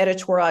it was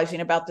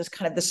editorializing about this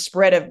kind of the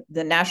spread of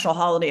the national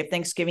holiday of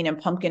Thanksgiving and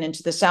pumpkin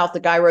into the South.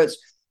 The guy wrote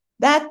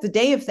that the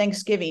day of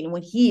Thanksgiving,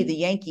 when he, the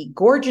Yankee,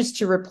 gorges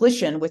to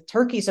repletion with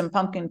turkeys and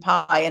pumpkin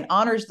pie, and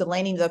honors the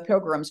landing of the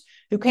Pilgrims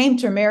who came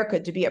to America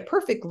to be at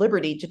perfect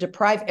liberty to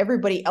deprive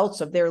everybody else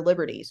of their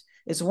liberties,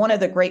 is one of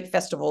the great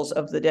festivals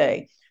of the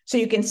day. So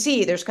you can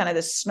see there's kind of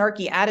this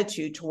snarky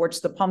attitude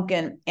towards the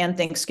pumpkin and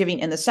Thanksgiving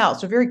in the South.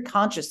 So very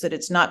conscious that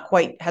it's not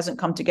quite, hasn't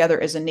come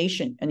together as a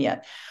nation and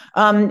yet.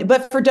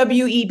 But for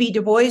W.E.B.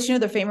 Du Bois,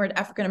 the favorite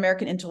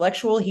African-American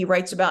intellectual, he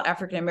writes about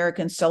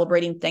African-Americans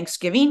celebrating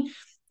Thanksgiving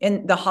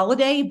in the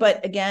holiday,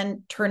 but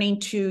again, turning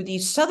to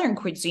these Southern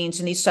cuisines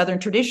and these Southern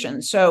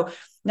traditions. So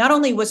not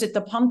only was it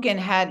the pumpkin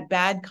had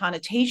bad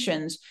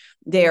connotations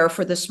there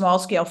for the small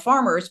scale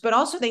farmers, but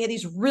also they had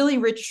these really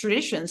rich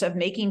traditions of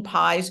making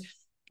pies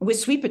with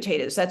sweet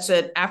potatoes. That's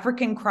an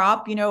African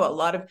crop. A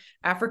lot of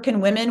African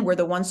women were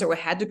the ones that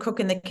had to cook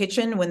in the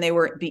kitchen when they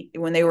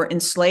were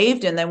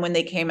enslaved, and then when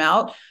they came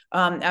out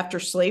after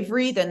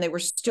slavery, then they were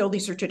still,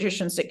 these are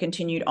traditions that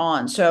continued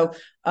on. So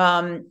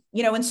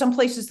in some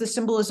places the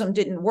symbolism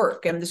didn't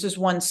work, and this is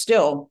one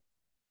still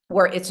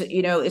where it's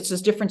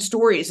just different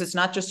stories. It's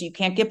not just you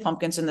can't get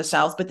pumpkins in the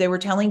South, but they were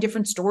telling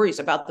different stories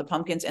about the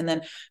pumpkins and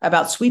then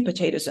about sweet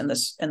potatoes in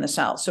the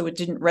South. So it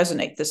didn't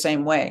resonate the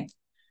same way.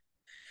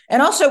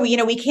 And also,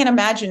 we can't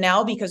imagine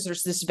now, because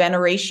there's this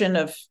veneration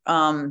of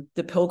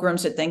the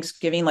Pilgrims at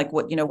Thanksgiving, like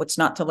what's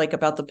not to like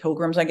about the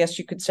Pilgrims, I guess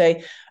you could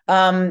say.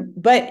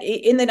 But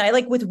in the night,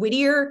 like with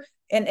Whittier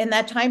and in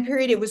that time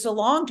period, it was a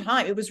long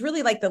time. It was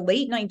really like the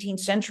late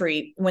 19th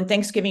century when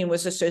Thanksgiving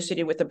was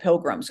associated with the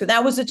Pilgrims. So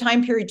that was a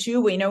time period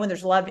too, when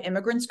there's a lot of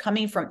immigrants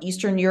coming from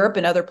Eastern Europe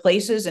and other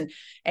places, and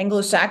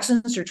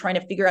Anglo-Saxons are trying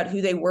to figure out who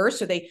they were.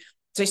 So they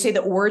so I say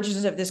the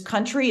origins of this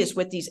country is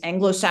with these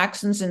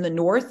Anglo-Saxons in the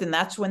north, and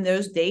that's when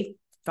they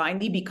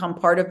finally become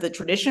part of the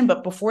tradition.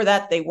 But before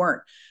that, they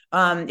weren't.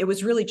 It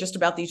was really just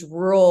about these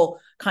rural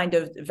kind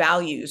of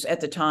values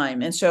at the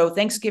time. And so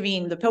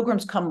Thanksgiving, the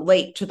Pilgrims come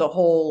late to the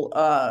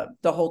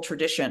whole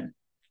tradition.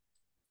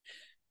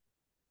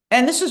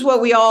 And this is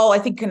what we all, I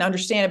think, can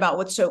understand about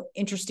what's so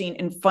interesting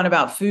and fun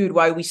about food,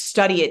 why we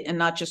study it and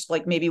not just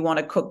like maybe want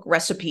to cook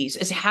recipes,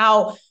 is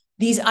how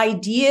these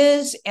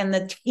ideas and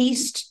the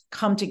taste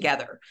come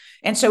together.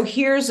 And so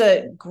here's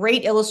a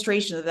great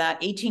illustration of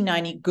that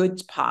 1890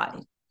 goods pie.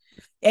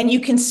 And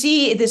you can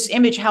see this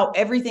image, how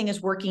everything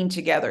is working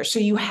together. So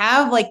you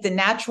have like the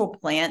natural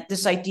plant,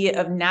 this idea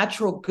of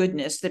natural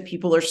goodness that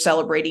people are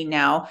celebrating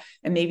now,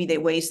 and maybe the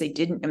ways they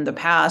didn't in the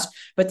past,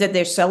 but that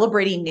they're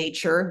celebrating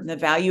nature, the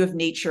value of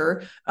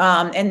nature.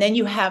 And then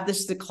you have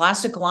the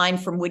classic line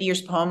from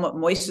Whittier's poem, "What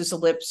moistens the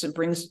lips and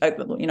brings,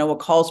 what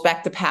calls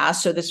back the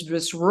past." So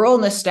this rural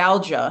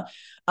nostalgia.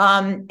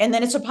 And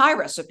then it's a pie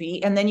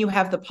recipe, and then you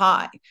have the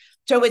pie.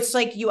 So it's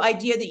like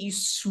idea that you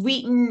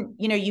sweeten,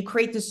 you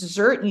create this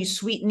dessert and you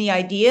sweeten the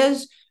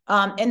ideas.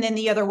 And then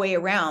the other way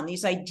around,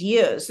 these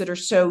ideas that are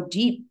so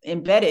deep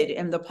embedded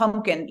in the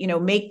pumpkin,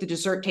 make the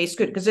dessert taste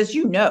good. Because as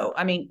you know,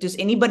 I mean, does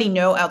anybody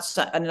know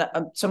outside,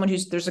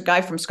 there's a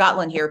guy from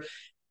Scotland here,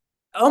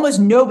 almost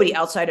nobody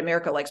outside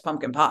America likes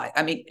pumpkin pie.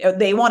 I mean,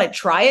 they want to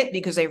try it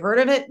because they've heard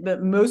of it,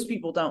 but most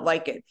people don't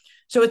like it.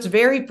 So it's a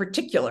very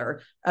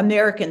particular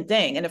American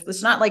thing. And if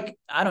it's not like,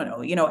 I don't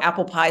know,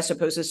 apple pie, I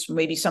suppose is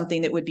maybe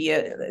something that would be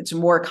it's a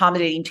more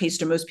accommodating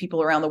taste to most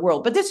people around the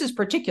world, but this is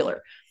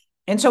particular.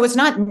 And so it's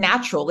not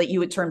natural that you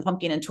would turn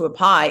pumpkin into a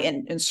pie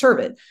and serve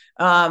it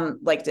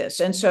like this.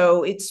 And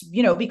so it's,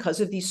 because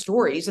of these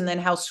stories, and then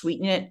how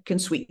sweeten it can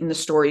sweeten the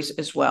stories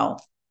as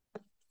well.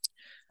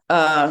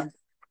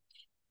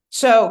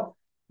 So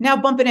now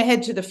bumping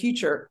ahead to the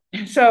future.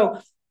 So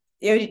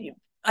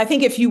I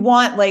think if you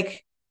want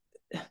like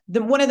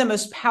one of the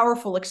most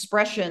powerful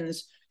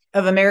expressions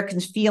of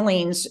Americans'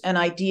 feelings and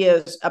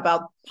ideas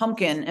about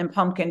pumpkin and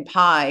pumpkin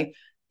pie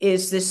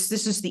is this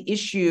is the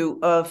issue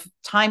of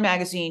Time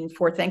magazine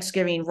for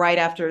Thanksgiving right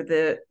after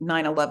the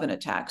 9/11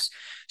 attacks.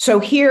 So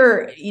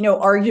here,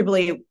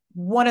 arguably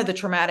one of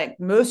the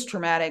most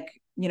traumatic,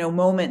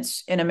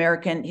 moments in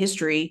American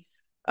history.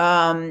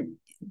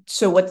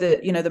 So what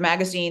the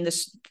magazine,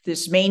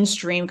 this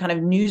mainstream kind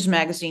of news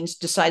magazines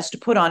decides to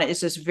put on it is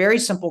this very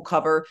simple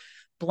cover,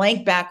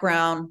 blank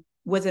background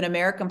with an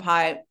American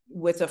pie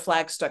with a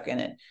flag stuck in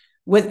it,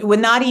 with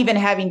not even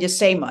having to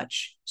say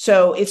much.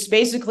 So it's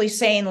basically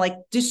saying like,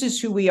 this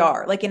is who we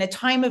are. Like in a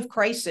time of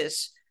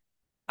crisis,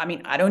 I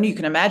mean, I don't know, you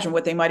can imagine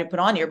what they might have put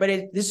on here,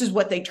 but this is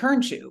what they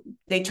turn to.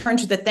 They turn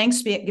to the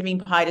Thanksgiving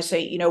pie to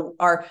say,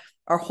 our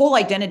whole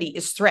identity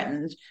is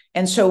threatened.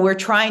 And so we're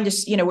trying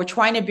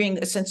to bring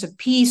a sense of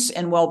peace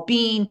and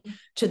well-being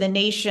to the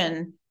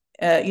nation,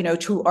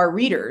 to our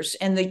readers,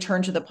 and they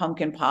turn to the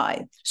pumpkin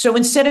pie. So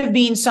instead of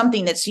being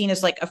something that's seen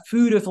as like a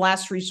food of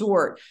last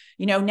resort,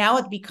 now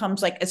it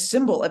becomes like a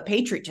symbol of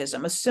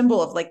patriotism, a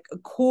symbol of like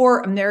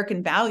core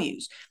American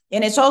values.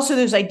 And it's also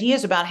those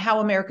ideas about how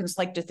Americans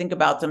like to think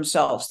about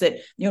themselves that,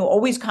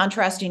 always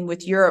contrasting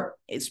with Europe,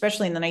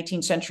 especially in the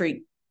 19th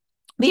century,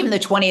 even the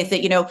 20th,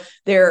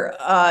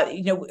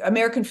 that,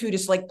 American food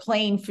is like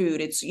plain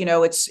food.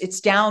 It's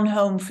down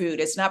home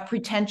food. It's not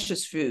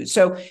pretentious food.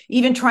 So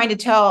even trying to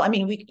tell, I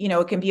mean,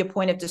 it can be a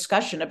point of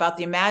discussion about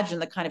the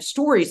kind of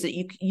stories that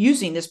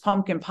using this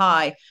pumpkin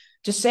pie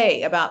to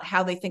say about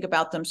how they think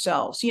about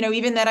themselves.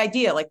 Even that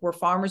idea, like we're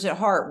farmers at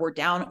heart, we're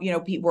down,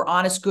 we're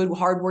honest, good,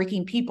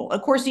 hardworking people.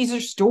 Of course, these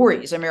are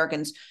stories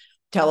Americans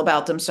tell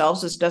about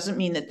themselves. This doesn't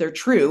mean that they're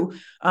true.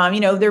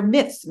 They're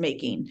myth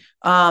making.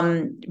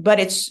 But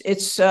it's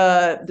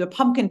the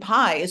pumpkin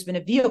pie has been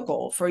a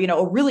vehicle for,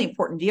 a really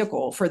important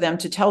vehicle for them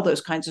to tell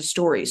those kinds of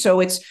stories. So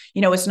it's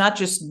not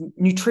just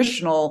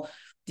nutritional,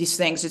 these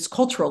things, it's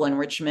cultural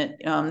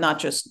enrichment, not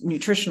just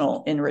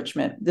nutritional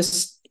enrichment.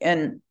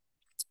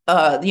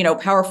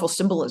 Powerful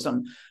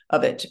symbolism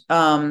of it.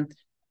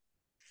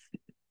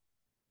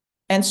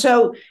 And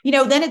so,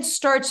 then it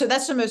starts. So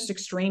that's the most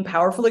extreme,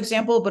 powerful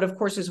example. But of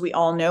course, as we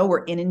all know,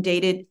 we're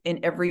inundated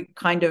in every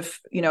kind of,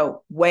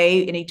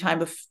 way, any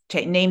time of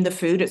name the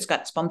food, it's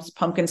got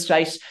pumpkin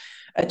spice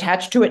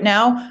attached to it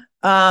now.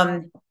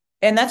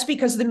 And that's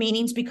because the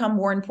meanings become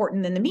more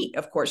important than the meat.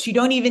 Of course, you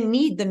don't even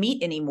need the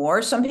meat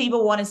anymore. Some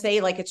people want to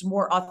say like it's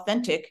more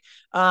authentic.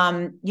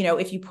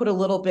 If you put a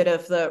little bit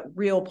of the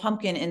real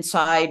pumpkin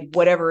inside,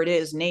 whatever it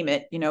is, name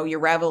it, your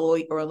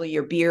ravioli or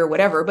your beer,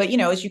 whatever. But,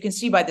 as you can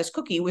see by this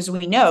cookie, as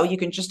we know, you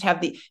can just have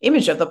the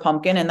image of the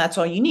pumpkin and that's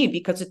all you need,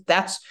 because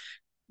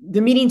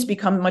the meanings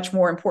become much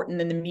more important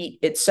than the meat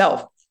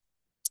itself.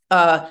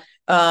 And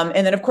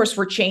then, of course,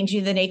 we're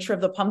changing the nature of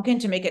the pumpkin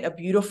to make it a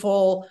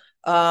beautiful,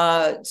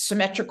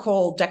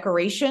 symmetrical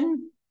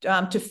decoration.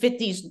 to fit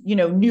these,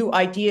 new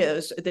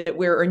ideas that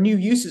or new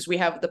uses we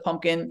have of the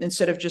pumpkin,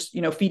 instead of just,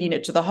 feeding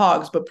it to the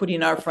hogs, but putting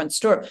in our front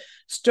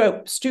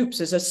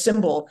stoops as a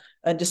symbol,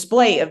 a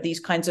display of these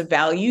kinds of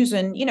values,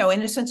 and, in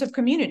a sense of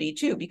community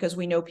too, because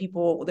we know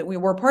people that we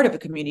were part of a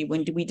community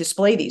when we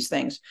display these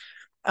things.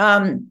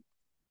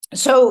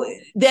 So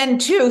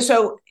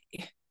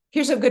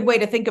here's a good way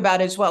to think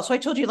about it as well. So I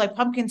told you, like,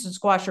 pumpkins and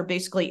squash are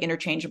basically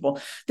interchangeable.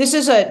 This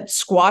is a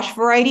squash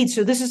variety.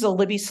 So this is a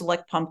Libby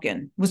Select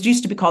pumpkin. It was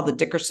used to be called the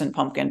Dickerson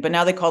pumpkin, but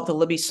now they call it the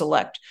Libby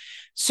Select.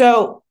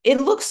 So it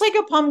looks like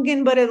a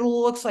pumpkin, but it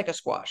looks like a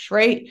squash,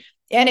 right?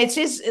 And it's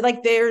just like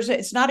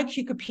it's not a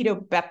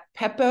Cucupito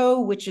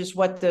Beppo, which is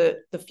what the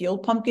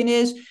field pumpkin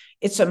is.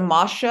 It's a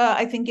Masha,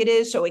 I think it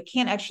is. So it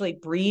can't actually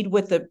breed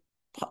with the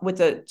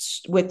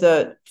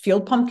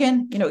field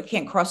pumpkin. It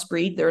can't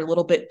crossbreed. They're a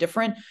little bit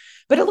different,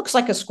 but it looks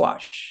like a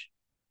squash.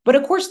 But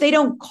of course, they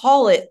don't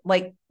call it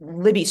like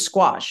Libby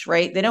squash,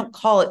 right? They don't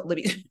call it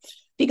Libby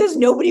because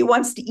nobody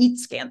wants to eat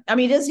I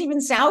mean, it doesn't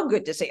even sound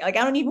good to say. Like,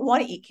 I don't even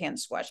want to eat canned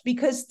squash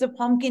because the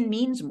pumpkin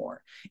means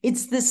more.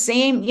 It's the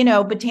same,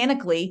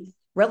 botanically,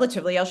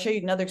 relatively. I'll show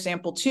you another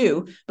example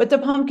too, but the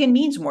pumpkin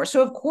means more.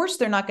 So of course,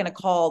 they're not going to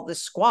call the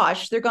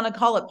squash. They're going to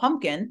call it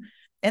pumpkin.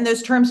 And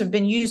those terms have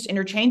been used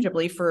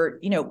interchangeably for,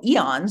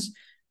 eons.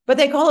 But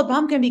they call it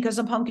pumpkin because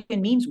the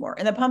pumpkin means more.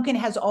 And the pumpkin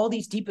has all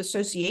these deep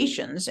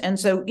associations. And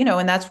so,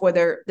 and that's why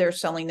they're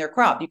selling their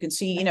crop. You can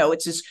see,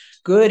 it's as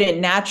good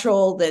and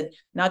natural that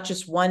not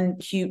just one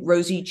cute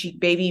rosy cheek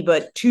baby,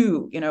 but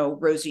two,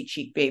 rosy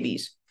cheek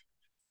babies.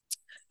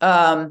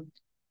 I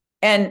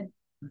wanted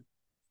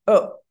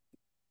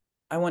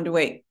to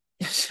wait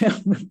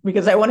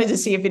because I wanted to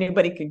see if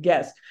anybody could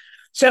guess.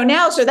 So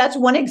that's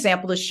one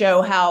example to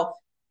show how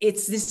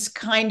it's this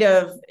kind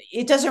of,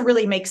 it doesn't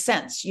really make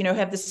sense,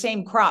 have the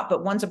same crop,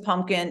 but one's a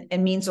pumpkin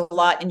and means a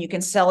lot, and you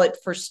can sell it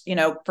for,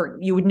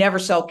 you would never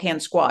sell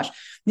canned squash.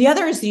 The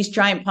other is these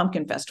giant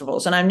pumpkin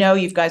festivals. And I know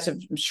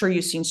I'm sure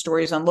you've seen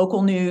stories on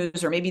local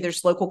news, or maybe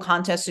there's local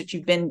contests that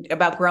you've been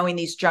about growing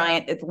these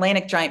giant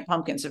Atlantic giant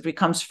pumpkins. It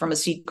comes from a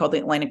seed called the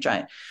Atlantic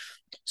giant.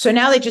 So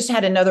now they just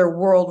had another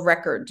world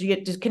record.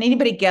 Can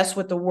anybody guess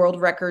what the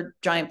world record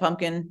giant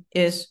pumpkin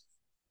is?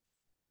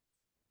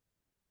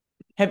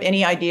 Have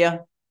any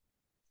idea?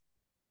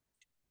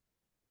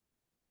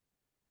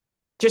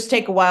 Just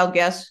take a wild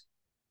guess.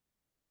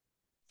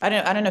 I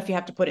don't know if you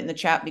have to put it in the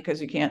chat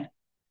because you can't.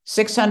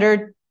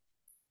 600.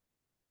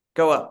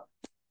 Go up.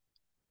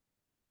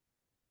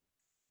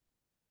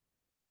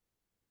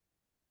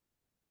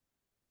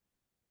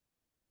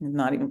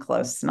 Not even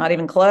close. Not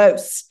even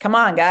close. Come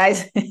on,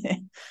 guys.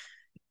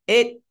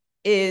 It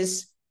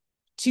is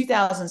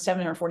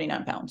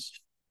 2,749 pounds.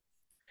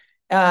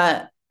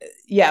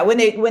 Yeah,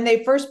 when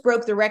they first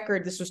broke the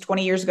record, this was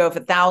 20 years ago, of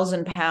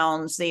 1,000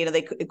 pounds.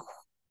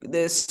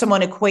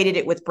 Someone equated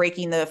it with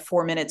breaking the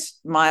 4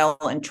 minutes mile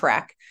and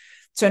track.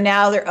 So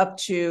now they're up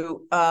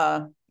to,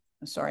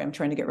 sorry, I'm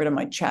trying to get rid of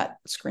my chat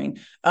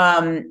screen.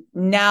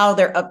 Now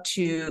they're up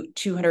to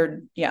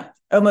 200,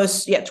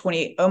 almost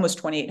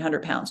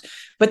 2,800 pounds.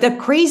 But the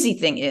crazy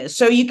thing is,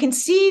 so you can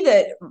see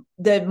that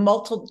the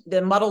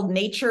muddled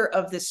nature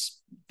of this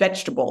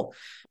vegetable.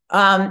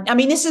 I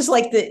mean, this is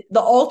like the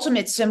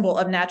ultimate symbol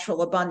of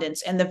natural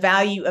abundance and the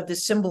value of the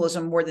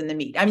symbolism more than the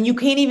meat. I mean, you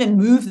can't even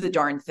move the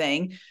darn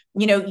thing.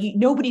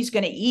 Nobody's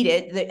going to eat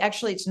it.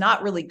 Actually, it's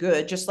not really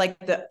good. Just like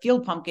the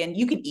field pumpkin,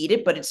 you can eat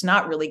it, but it's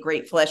not really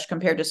great flesh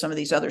compared to some of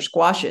these other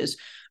squashes.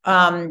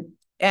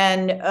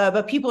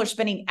 But people are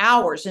spending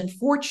hours and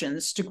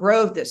fortunes to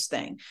grow this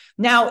thing.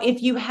 Now,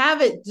 if you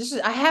have it,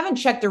 I haven't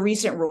checked the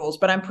recent rules,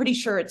 but I'm pretty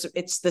sure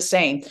it's the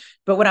same.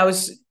 But when I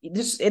was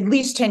at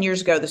least 10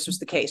 years ago, this was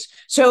the case.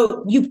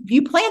 So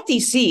you plant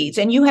these seeds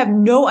and you have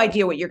no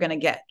idea what you're going to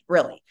get,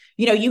 really.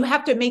 You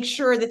have to make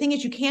sure. The thing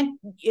is,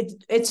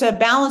 it's a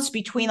balance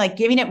between like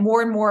giving it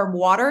more and more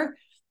water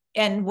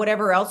and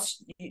whatever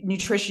else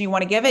nutrition you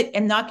want to give it,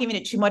 and not giving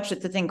it too much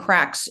that the thing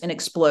cracks and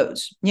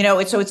explodes.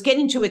 So it's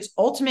getting to its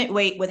ultimate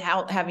weight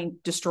without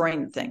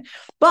destroying the thing.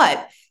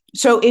 But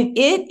so if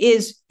it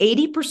is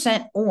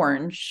 80%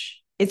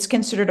 orange, it's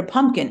considered a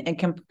pumpkin and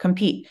can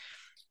compete.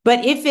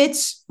 But if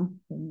it's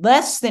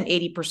less than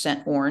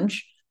 80%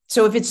 orange,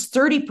 so if it's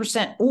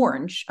 30%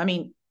 orange,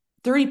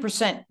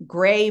 30%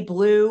 gray,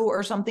 blue,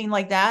 or something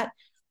like that,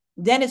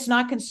 then it's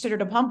not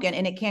considered a pumpkin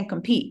and it can't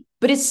compete.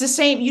 But it's the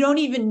same. You don't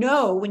even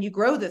know when you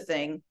grow the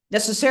thing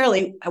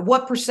necessarily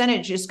what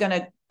percentage is going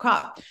to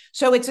crop.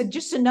 So it's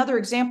just another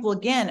example,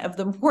 again, of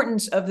the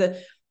importance of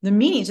the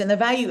meanings and the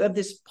value of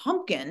this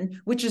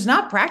pumpkin, which is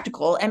not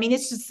practical. I mean,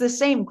 it's the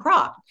same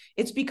crop.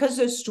 It's because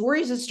those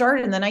stories that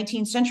started in the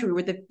 19th century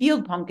where the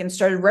field pumpkin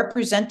started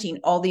representing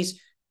all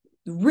these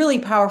really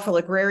powerful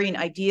agrarian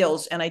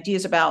ideals and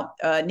ideas about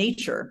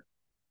nature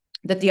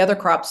that the other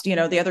crops,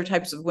 the other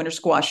types of winter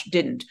squash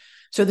didn't.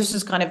 So this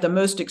is kind of the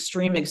most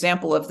extreme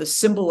example of the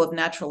symbol of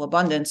natural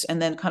abundance,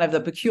 and then kind of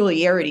the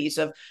peculiarities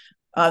of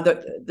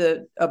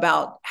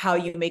about how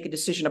you make a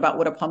decision about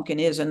what a pumpkin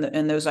is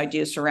and those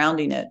ideas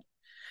surrounding it.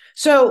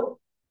 So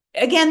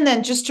again,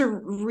 then just to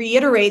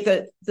reiterate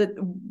that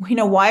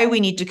why we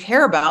need to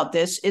care about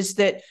this is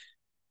that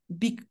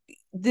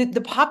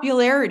the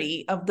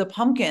popularity of the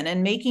pumpkin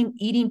and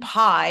eating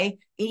pie,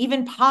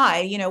 even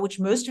pie, which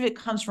most of it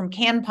comes from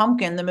canned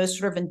pumpkin, the most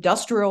sort of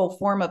industrial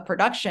form of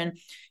production,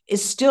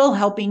 is still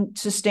helping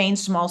sustain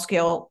small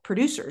scale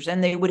producers.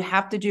 And they would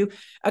have to do.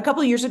 A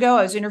couple of years ago,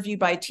 I was interviewed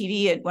by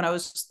TV when I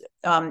was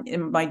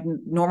in my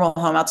normal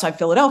home outside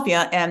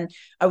Philadelphia, and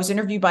I was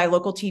interviewed by a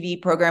local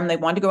TV program. They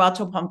wanted to go out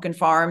to a pumpkin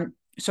farm.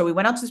 So we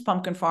went out to this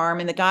pumpkin farm,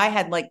 and the guy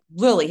had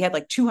literally had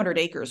 200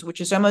 acres,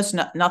 which is almost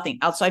nothing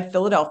outside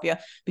Philadelphia,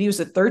 but he was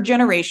the third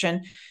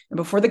generation. And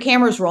before the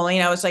camera's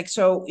rolling, I was like,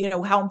 so,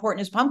 how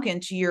important is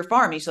pumpkin to your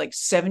farm? He's like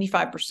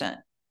 75%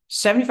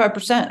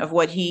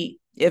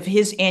 of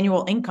his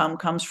annual income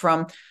comes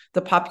from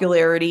the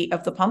popularity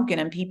of the pumpkin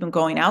and people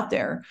going out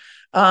there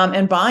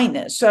and buying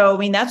this. So, I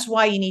mean, that's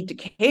why you need to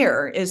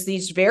care, is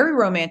these very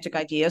romantic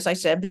ideas, I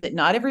said, that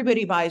not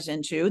everybody buys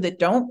into, that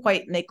don't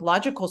quite make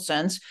logical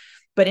sense.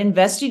 But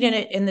investing in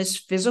it in this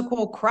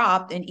physical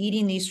crop and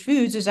eating these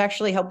foods is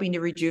actually helping to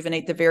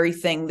rejuvenate the very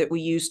thing that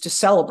we use to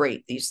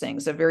celebrate these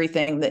things, the very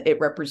thing that it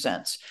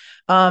represents.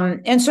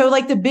 And so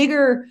the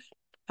bigger,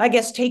 I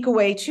guess,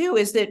 takeaway too,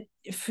 is that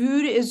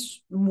food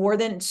is more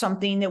than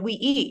something that we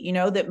eat,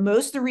 that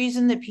most of the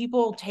reason that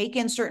people take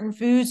in certain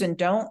foods and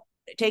don't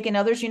take in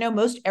others,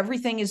 most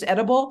everything is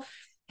edible.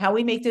 How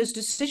we make those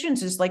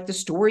decisions is the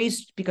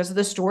stories, because of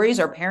the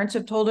stories our parents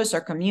have told us, our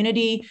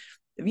community,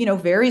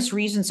 various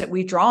reasons that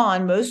we draw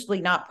on,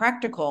 mostly not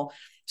practical.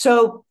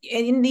 So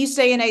in these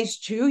day and age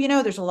too,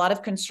 there's a lot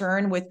of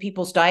concern with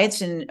people's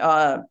diets and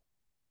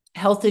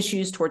health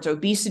issues towards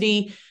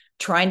obesity,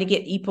 trying to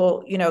get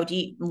people, to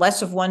eat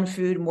less of one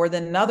food more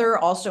than another.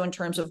 Also, in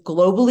terms of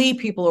globally,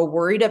 people are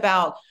worried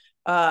about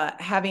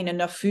having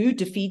enough food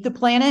to feed the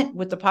planet,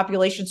 with the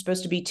population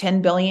supposed to be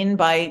 10 billion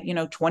by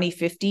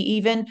 2050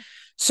 even.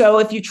 So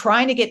if you're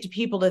trying to get to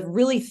people to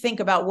really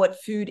think about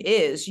what food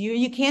is,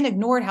 you can't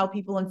ignore how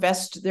people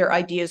invest their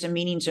ideas and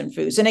meanings in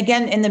foods. And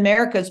again, in the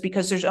Americas,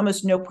 because there's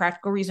almost no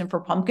practical reason for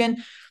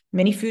pumpkin,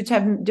 many foods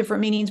have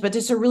different meanings, but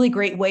it's a really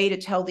great way to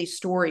tell these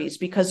stories,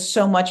 because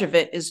so much of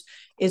it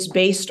is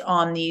based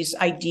on these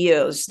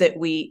ideas that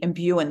we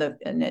imbue in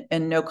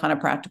no kind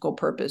of practical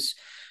purpose.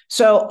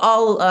 So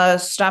I'll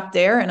stop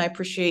there, and I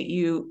appreciate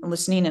you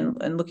listening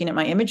and looking at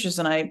my images,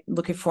 and I'm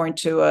looking forward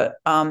to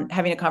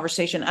having a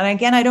conversation. And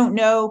again, I don't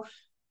know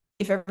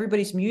if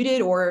everybody's muted,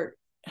 or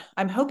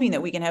I'm hoping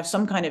that we can have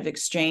some kind of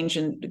exchange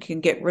and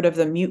can get rid of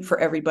the mute for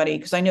everybody,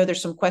 because I know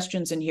there's some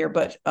questions in here,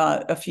 but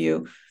a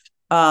few.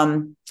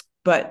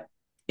 But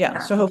yeah,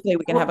 so hopefully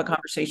we can have a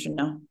conversation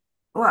now.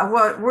 Well,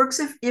 what works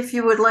if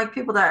you would like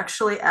people to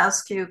actually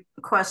ask you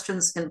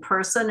questions in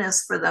person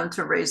is for them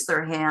to raise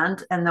their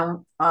hand, and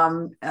then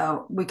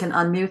we can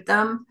unmute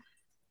them.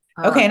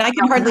 Okay, and I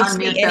can hardly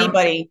see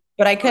anybody,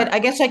 but I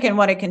guess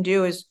what I can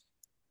do is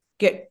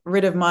get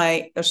rid of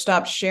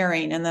stop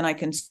sharing, and then I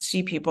can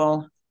see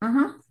people.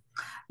 Mm-hmm.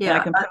 Yeah, I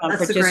can put on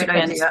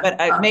participants,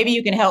 but maybe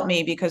you can help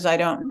me, because I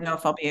don't know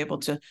if I'll be able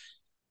to.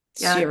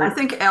 Yeah, I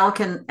think Al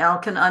can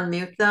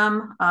unmute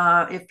them.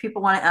 If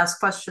people want to ask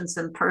questions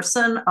in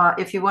person,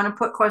 if you want to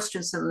put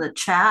questions in the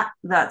chat,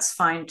 that's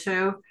fine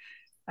too.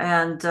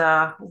 And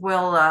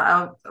we'll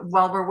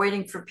while we're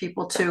waiting for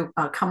people to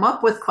come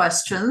up with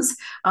questions,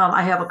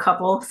 I have a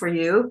couple for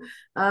you.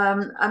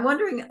 I'm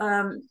wondering,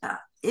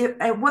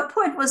 at what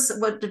point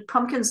did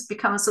pumpkins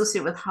become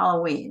associated with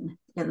Halloween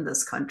in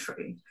this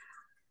country?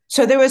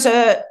 So there was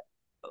a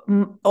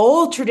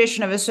old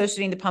tradition of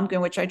associating the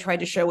pumpkin, which I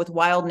tried to show, with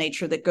wild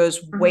nature, that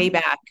goes way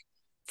back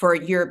for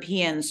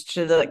Europeans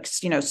to the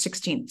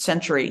 16th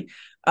century.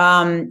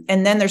 And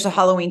then there's a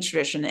Halloween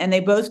tradition, and they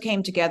both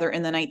came together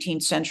in the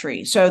 19th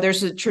century. So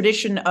there's a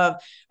tradition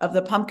of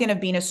the pumpkin of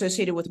being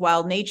associated with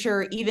wild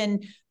nature.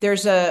 Even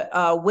there's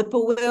a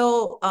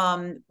whippoorwill,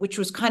 which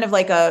was kind of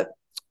like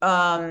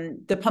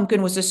the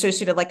pumpkin was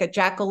associated like a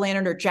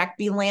jack-o'-lantern, or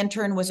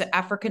jack-be-lantern was an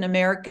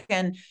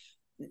African-American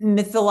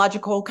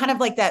mythological, kind of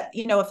like that,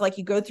 if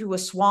you go through a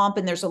swamp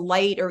and there's a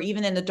light, or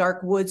even in the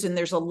dark woods and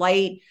there's a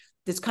light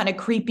that's kind of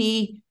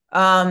creepy.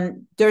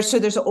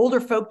 There's older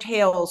folk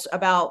tales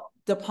about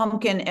the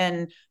pumpkin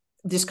and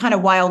this kind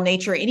of wild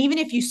nature. And even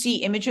if you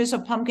see images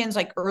of pumpkins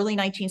like early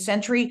 19th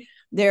century,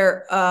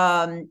 there's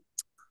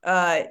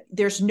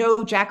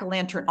no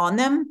jack-o'-lantern on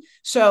them.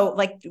 So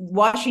like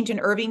Washington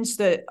Irving's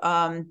the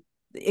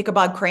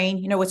Ichabod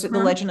Crane, what's it, the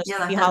legend of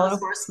Sleepy Hollow,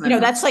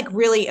 that's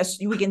really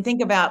we can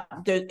think about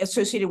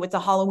associated with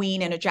the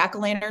Halloween and a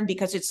jack-o'-lantern,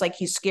 because it's like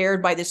he's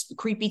scared by this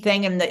creepy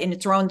thing, and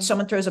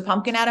someone throws a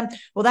pumpkin at him.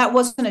 Well, that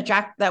wasn't a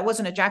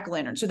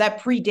jack-o'-lantern. So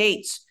that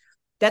predates.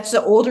 That's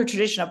the older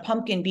tradition of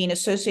pumpkin being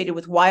associated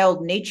with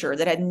wild nature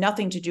that had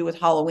nothing to do with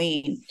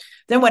Halloween.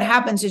 Then what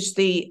happens is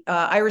the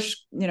Irish,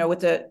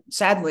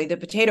 sadly, the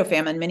potato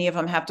famine, many of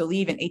them have to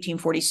leave in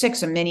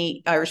 1846, and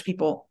many Irish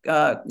people,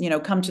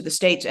 come to the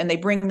States, and they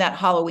bring that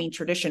Halloween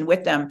tradition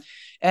with them.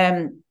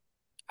 And,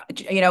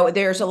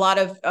 there's a lot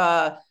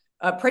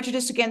of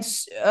prejudice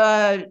against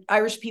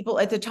Irish people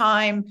at the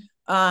time.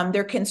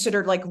 They're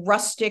considered like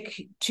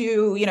rustic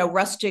to,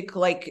 rustic,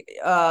 like,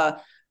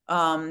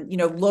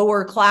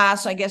 lower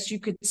class, I guess you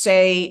could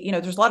say.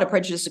 There's a lot of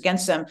prejudice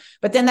against them.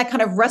 But then that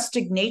kind of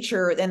rustic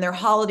nature and their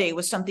holiday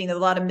was something that a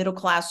lot of middle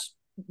class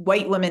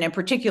white women in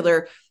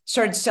particular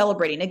started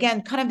celebrating.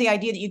 Again, kind of the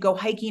idea that you go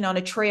hiking on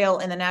a trail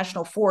in the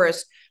national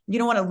forest. You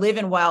don't want to live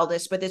in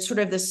wildness, but it's sort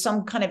of this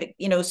some kind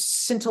of,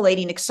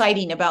 scintillating,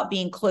 exciting about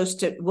being close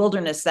to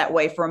wilderness that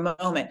way for a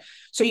moment.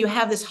 So you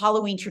have this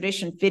Halloween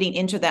tradition fitting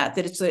into that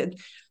it's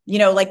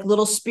like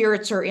little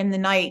spirits are in the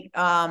night,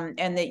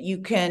 and that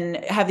you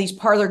can have these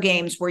parlor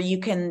games where you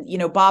can,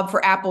 bob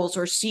for apples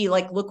or see,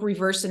 like, look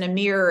reverse in a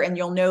mirror and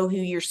you'll know who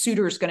your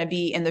suitor is going to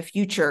be in the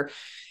future.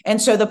 And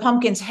so the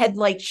pumpkin's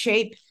head-like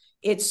shape,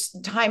 it's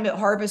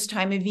harvest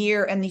time of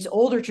year, and these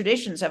older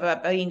traditions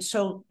of being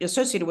so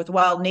associated with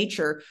wild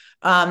nature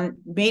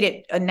made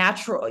it a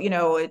natural,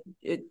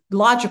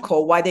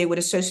 logical why they would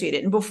associate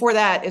it. And before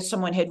that, as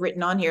someone had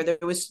written on here, there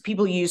was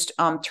people used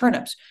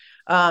turnips.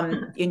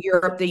 In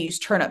Europe, they use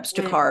turnips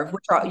to carve,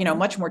 which are,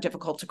 much more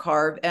difficult to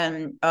carve.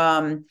 And,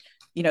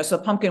 so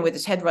the pumpkin with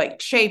its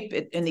head-like shape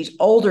and these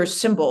older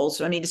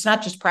symbols, I mean, it's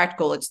not just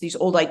practical, it's these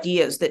old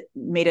ideas that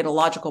made it a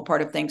logical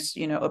part of things,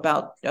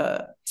 about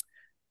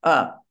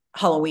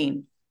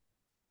Halloween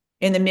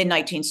in the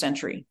mid-19th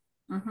century.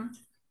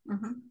 Mm-hmm.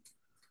 Mm-hmm.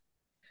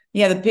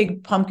 Yeah, the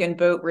big pumpkin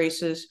boat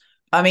races.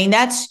 I mean,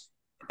 that's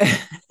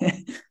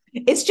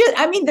it's just,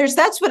 I mean,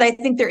 that's what I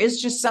think. There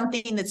is just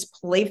something that's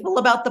playful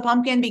about the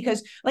pumpkin,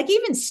 because, like,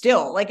 even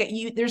still, like,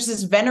 there's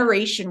this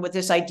veneration with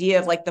this idea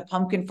of, like, the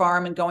pumpkin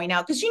farm and going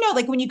out, because,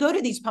 like, when you go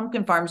to these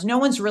pumpkin farms, no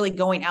one's really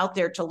going out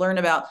there to learn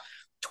about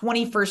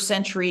 21st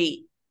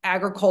century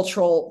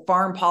agricultural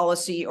farm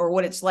policy or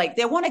what it's like.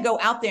 They want to go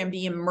out there and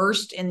be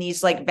immersed in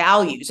these, like,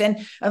 values.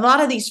 And a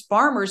lot of these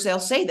farmers, they'll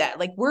say that,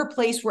 like, we're a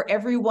place where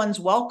everyone's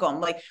welcome.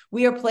 Like,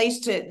 we are a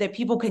place that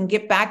people can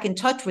get back in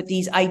touch with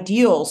these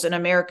ideals in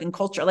American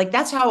culture. Like,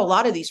 that's how a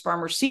lot of these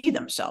farmers see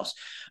themselves.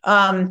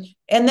 And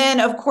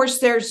then, of course,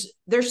 there's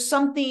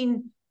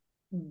something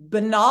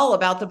banal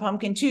about the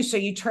pumpkin too. So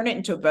you turn it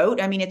into a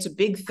boat. I mean, it's a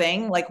big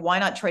thing. Like, why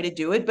not try to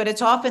do it? But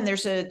it's often,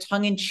 there's a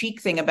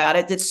tongue-in-cheek thing about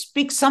it that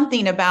speaks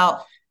something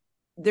about,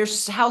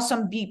 there's how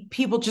some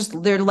people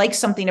just, they're like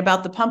something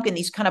about the pumpkin,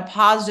 these kind of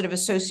positive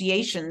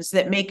associations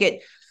that make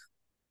it,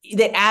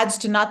 that adds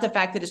to not the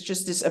fact that it's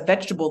just a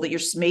vegetable that you're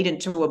made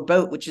into a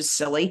boat, which is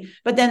silly.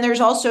 But then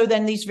there's also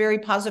then these very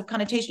positive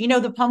connotations.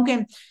 The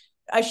pumpkin,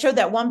 I showed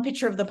that one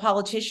picture of the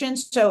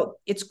politicians. So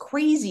it's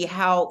crazy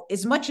how,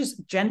 as much as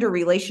gender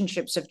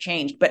relationships have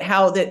changed, but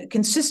how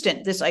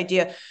consistent this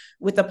idea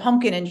with the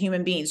pumpkin and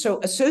human beings. So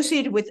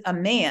associated with a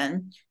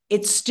man,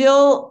 it's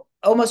still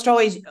almost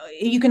always,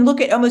 you can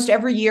look at almost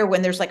every year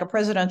when there's like a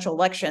presidential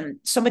election,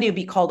 somebody will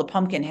be called a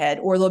pumpkin head,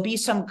 or there'll be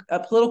a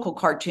political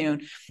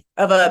cartoon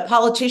of a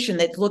politician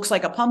that looks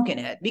like a pumpkin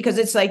head, because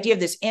it's the idea of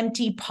this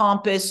empty,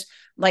 pompous,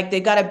 like, they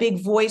got a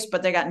big voice,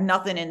 but they got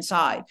nothing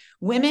inside.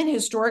 Women,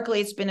 historically,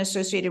 it's been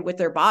associated with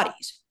their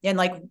bodies and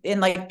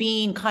like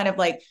being kind of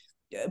like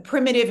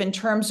primitive in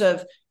terms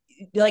of,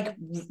 like,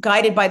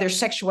 guided by their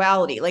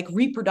sexuality, like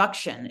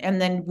reproduction.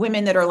 And then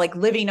women that are, like,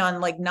 living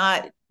on, like,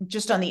 not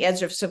just on the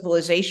edge of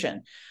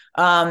civilization.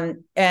 Or,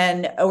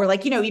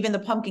 like, even the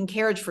pumpkin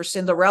carriage for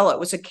Cinderella, it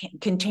was a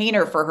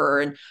container for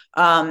her, and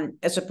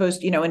as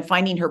opposed, in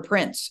finding her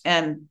prince.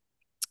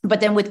 But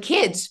then with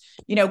kids,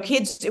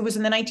 it was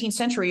in the 19th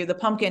century, the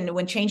pumpkin,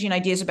 when changing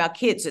ideas about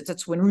kids,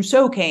 that's when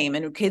Rousseau came,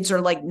 and kids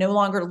are, like, no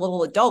longer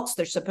little adults.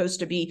 They're supposed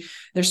to be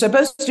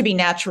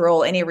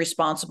natural and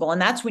irresponsible.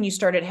 And that's when you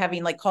started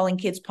having, like, calling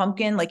kids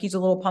pumpkin, like, he's a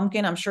little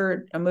pumpkin. I'm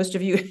sure most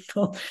of you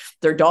call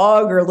their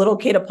dog or a little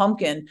kid a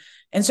pumpkin.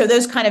 And so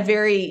those kind of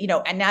very,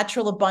 a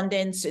natural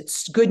abundance,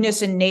 it's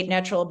goodness and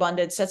natural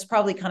abundance. That's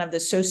probably kind of the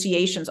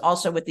associations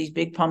also with these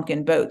big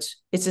pumpkin boats.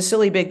 It's a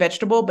silly big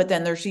vegetable, but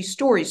then there's these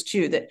stories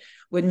too that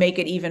would make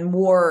it even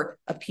more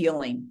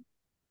appealing.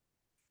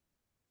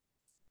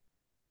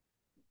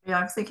 Yeah,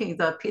 I'm thinking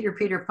the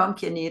Peter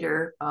Pumpkin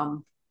Eater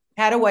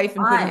had a wife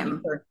and couldn't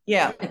keep her.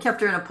 Yeah, I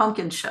kept her in a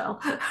pumpkin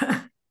shell.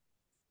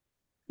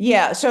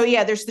 Yeah. So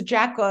yeah, there's the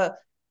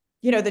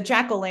the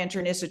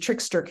jack-o'-lantern is a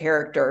trickster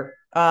character.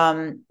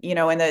 And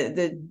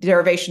the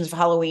derivations of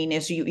Halloween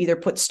is you either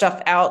put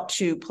stuff out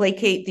to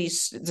placate the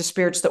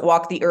spirits that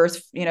walk the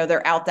earth,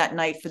 they're out that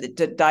night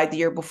that died the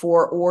year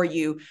before, or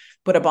you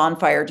put a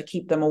bonfire to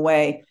keep them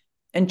away.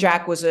 And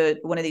Jack was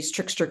one of these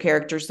trickster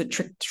characters that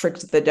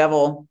tricked the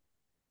devil.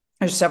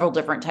 There's several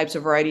different types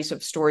of varieties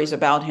of stories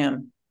about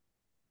him.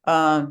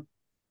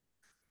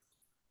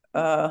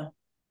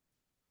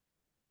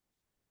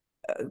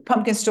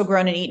 Pumpkins still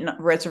grown and eaten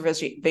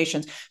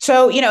reservations.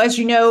 So, as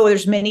you know,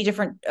 there's many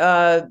different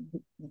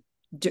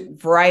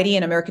variety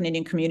in American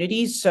Indian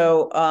communities.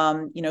 So,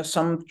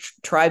 some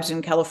tribes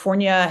in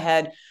California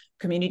had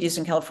communities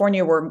in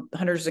California were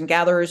hunters and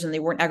gatherers, and they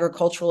weren't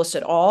agriculturalists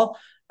at all.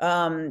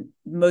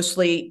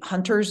 mostly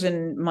hunters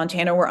in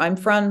Montana, where I'm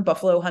from,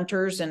 buffalo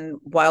hunters and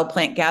wild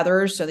plant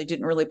gatherers. So they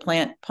didn't really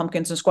plant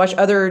pumpkins and squash.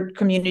 Other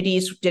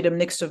communities did a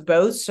mix of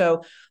both.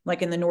 So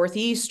like in the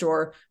Northeast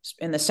or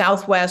in the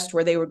Southwest,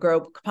 where they would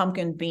grow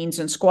pumpkin, beans,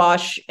 and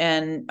squash,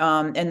 and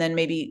then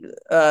maybe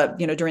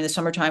during the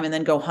summertime, and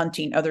then go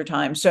hunting other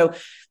times. So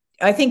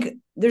I think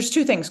there's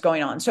two things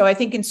going on. So I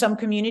think in some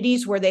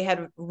communities where they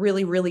had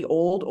really, really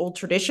old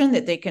tradition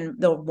that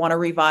they'll want to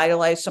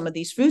revitalize some of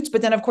these foods.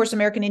 But then, of course,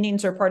 American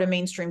Indians are part of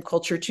mainstream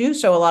culture too.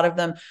 So a lot of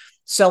them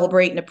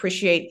celebrate and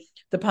appreciate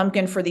the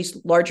pumpkin for these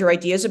larger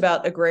ideas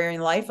about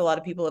agrarian life. A lot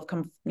of people have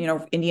come,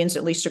 Indians,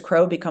 at least to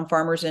Crow, become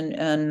farmers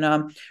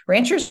and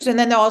ranchers. And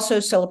then they'll also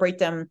celebrate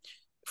them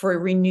for a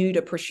renewed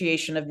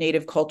appreciation of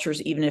native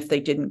cultures, even if they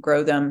didn't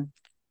grow them.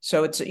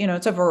 So it's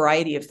a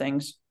variety of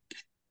things.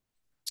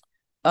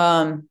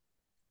 So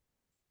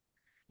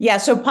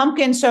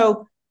pumpkin,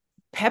 so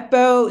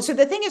Peppo. So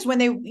the thing is, when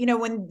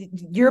when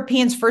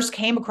Europeans first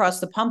came across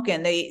the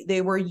pumpkin,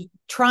 they were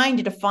trying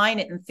to define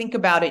it and think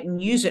about it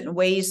and use it in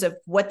ways of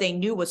what they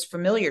knew was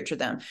familiar to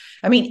them.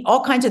 I mean,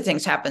 all kinds of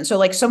things happen. So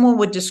like someone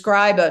would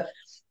describe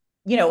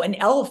an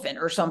elephant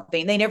or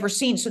something they never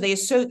seen. So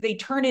they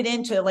turn it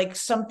into like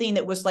something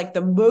that was like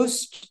the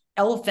most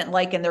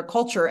elephant-like in their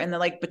culture, and then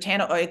like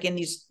botanical, like in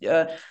these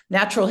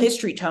natural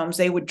history tomes,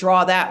 they would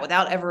draw that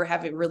without ever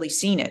having really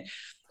seen it.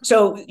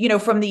 So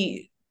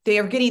they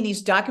are getting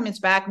these documents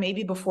back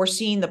maybe before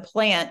seeing the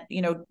plant,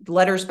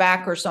 letters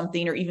back or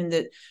something, or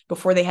even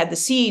before they had the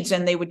seeds,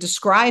 and they would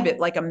describe it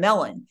like a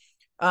melon.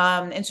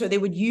 And so they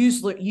would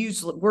use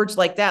words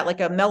like that,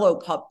 like a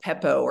mellow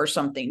peppo or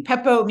something.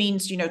 Peppo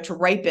means, to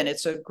ripen.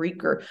 It's a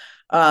Greek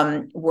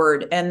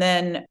word. And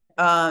then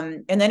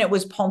it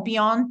was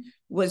pompion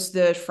was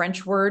the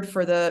French word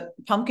for the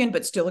pumpkin,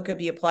 but still it could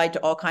be applied to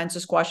all kinds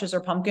of squashes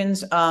or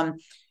pumpkins.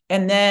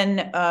 And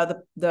then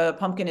the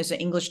pumpkin is an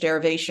English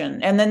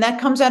derivation. And then that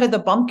comes out of the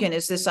bumpkin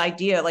is this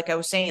idea, like I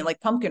was saying,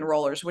 like pumpkin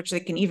rollers, which they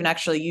can even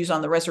actually use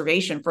on the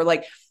reservation for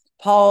like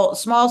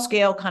small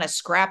scale, kind of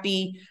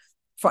scrappy.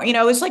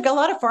 It's like a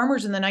lot of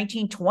farmers in the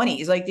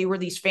 1920s, like they were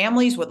these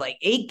families with like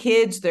 8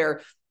 kids,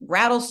 they're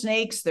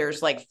rattlesnakes,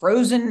 there's like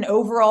frozen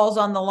overalls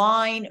on the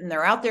line, and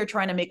they're out there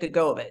trying to make a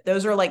go of it.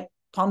 Those are like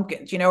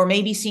pumpkins, or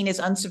maybe seen as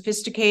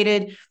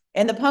unsophisticated.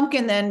 And the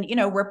pumpkin then,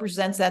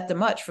 represents that the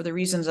much for the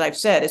reasons I've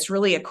said. It's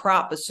really a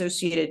crop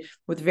associated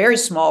with very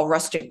small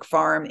rustic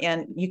farm,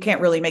 and you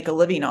can't really make a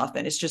living off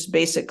it. It's just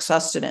basic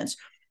sustenance.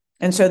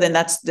 And so then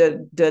that's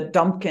the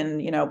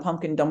dumpkin,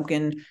 pumpkin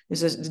dumpkin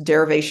is a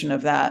derivation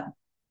of that.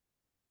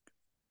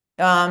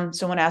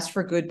 Someone asked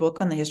for a good book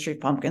on the history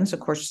of pumpkins. Of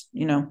course,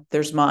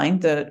 there's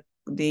mine.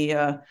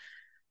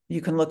 You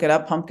can look it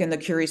up, Pumpkin, The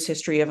Curious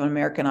History of an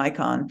American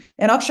Icon.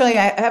 And actually,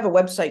 I have a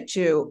website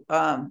too.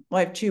 I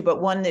have two,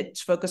 but one that's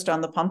focused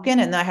on the pumpkin.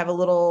 And I have a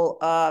little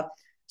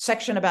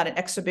section about an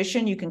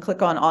exhibition. You can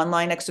click on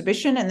online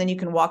exhibition, and then you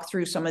can walk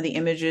through some of the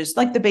images,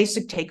 like the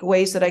basic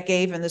takeaways that I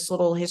gave in this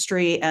little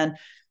history. And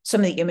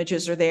some of the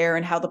images are there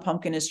and how the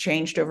pumpkin has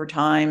changed over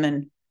time.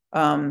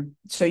 And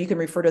so you can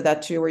refer to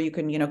that too, or you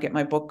can, get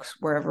my books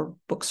wherever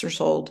books are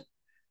sold.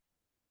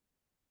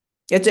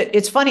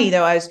 It's funny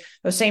though, as I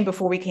was saying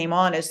before we came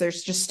on, is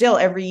there's just still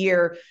every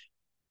year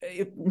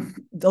a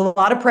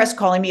lot of press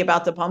calling me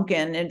about the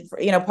pumpkin.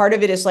 And, part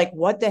of it is like,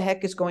 what the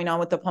heck is going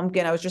on with the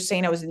pumpkin? I was just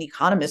saying I was an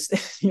economist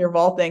this year of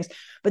all things.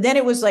 But then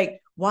it was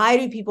like, why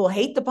do people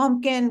hate the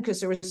pumpkin?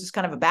 Because there was this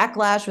kind of a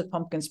backlash with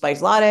pumpkin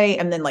spice latte.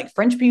 And then like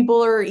French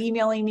people are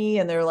emailing me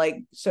and they're like,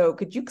 so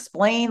could you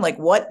explain like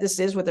what this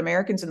is with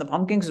Americans and the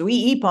pumpkin? Because we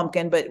eat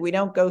pumpkin, but we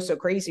don't go so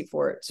crazy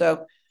for it.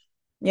 So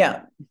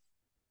yeah.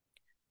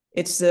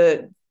 It's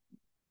the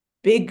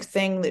big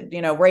thing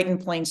that, right in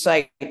plain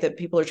sight that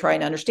people are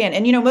trying to understand.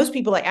 And, most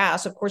people I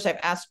ask, of course, I've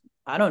asked,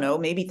 I don't know,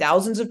 maybe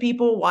thousands of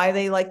people why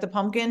they like the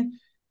pumpkin,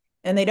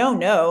 and they don't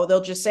know.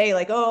 They'll just say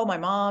like, oh, my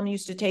mom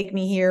used to take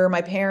me here,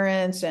 my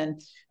parents,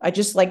 and I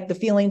just like the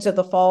feelings of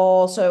the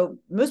fall. So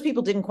most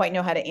people didn't quite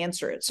know how to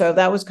answer it. So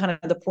that was kind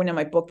of the point of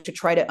my book, to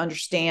try to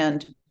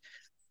understand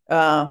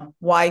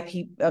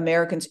why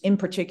Americans in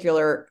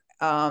particular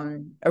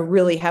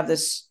really have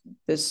this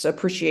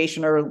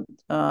appreciation or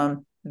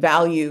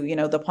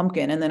value, the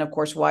pumpkin, and then of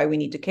course why we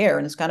need to care.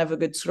 And it's kind of a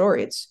good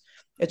story.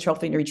 It's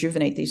helping to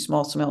rejuvenate these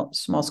small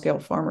scale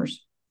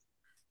farmers.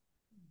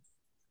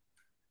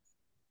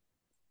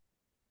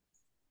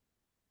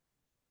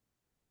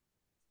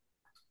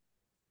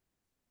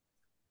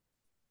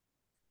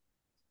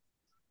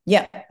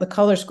 Yeah, the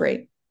color's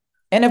great.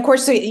 And of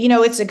course,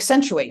 it's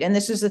accentuate. And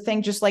this is the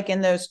thing, just like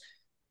in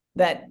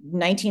that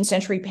 19th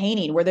century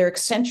painting where they're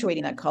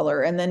accentuating that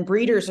color, and then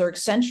breeders are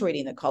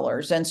accentuating the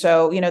colors. And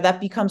so, that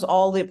becomes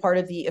all the part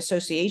of the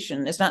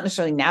association. It's not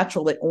necessarily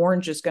natural that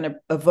orange is going to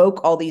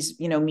evoke all these,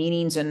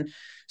 meanings and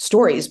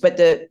stories, but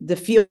the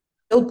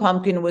field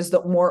pumpkin was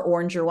the more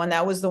oranger one.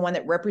 That was the one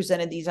that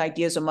represented these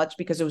ideas so much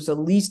because it was the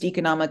least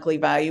economically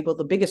valuable,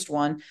 the biggest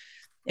one.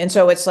 And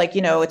so it's like,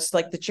 it's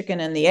like the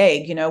chicken and the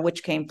egg,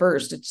 which came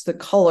first. It's the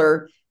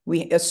color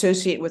we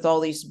associate with all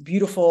these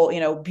beautiful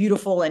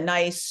and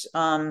nice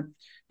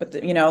but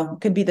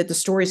it could be that the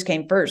stories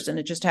came first and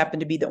it just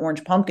happened to be the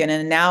orange pumpkin.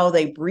 And now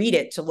they breed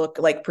it to look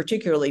like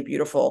particularly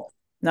beautiful,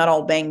 not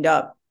all banged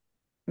up.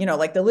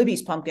 Like the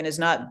Libby's pumpkin is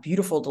not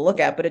beautiful to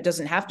look at, but it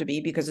doesn't have to be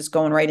because it's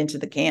going right into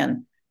the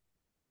can.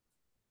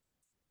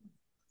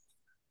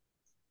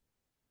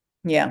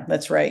 Yeah,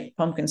 that's right.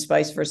 Pumpkin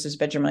spice versus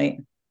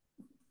Vegemite.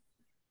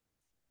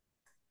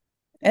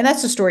 And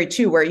that's the story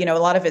too, where, a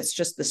lot of it's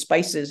just the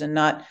spices and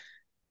not,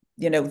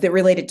 that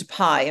related to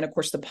pie. And of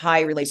course the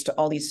pie relates to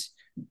all these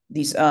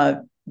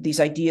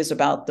ideas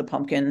about the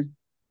pumpkin,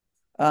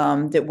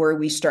 that where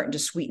we starting to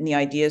sweeten the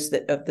ideas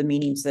that of the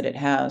meanings that it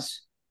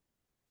has.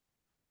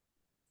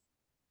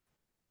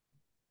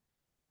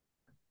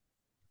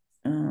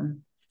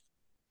 Um,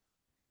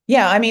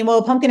 yeah, I mean,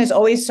 well, pumpkin is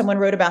always, someone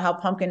wrote about how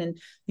pumpkin and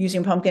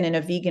using pumpkin in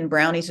a vegan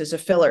brownies as a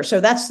filler. So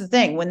that's the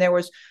thing. When there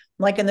was,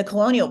 like in the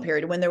colonial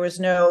period, when there was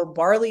no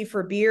barley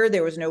for beer,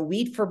 there was no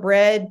wheat for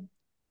bread,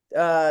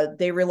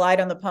 they relied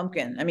on the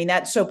pumpkin. I mean,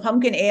 so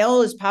pumpkin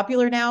ale is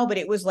popular now, but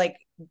it was like,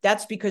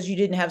 that's because you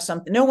didn't have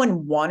something. No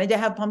one wanted to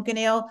have pumpkin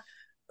ale,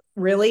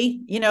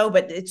 really,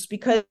 but it's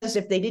because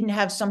if they didn't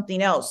have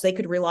something else, they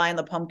could rely on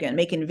the pumpkin,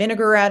 making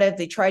vinegar out of it.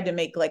 They tried to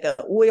make like a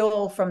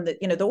oil from the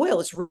oil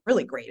is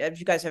really great. If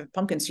you guys have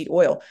pumpkin seed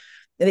oil,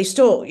 they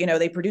still,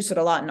 they produce it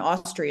a lot in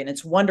Austria and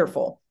it's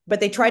wonderful, but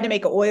they tried to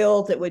make an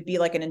oil that would be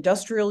like an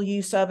industrial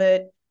use of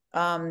it.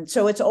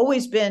 So it's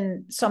always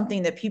been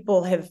something that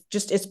people have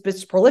just,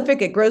 it's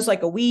prolific. It grows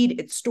like a weed,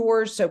 it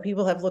stores. So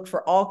people have looked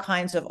for all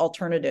kinds of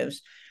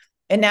alternatives.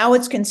 And now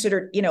it's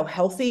considered,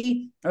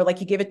 healthy, or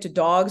like you give it to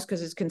dogs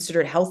because it's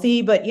considered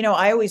healthy. But,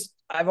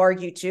 I've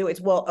argued too,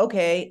 it's, well,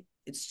 okay,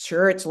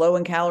 it's low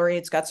in calorie,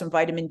 it's got some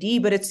vitamin D,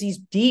 but it's these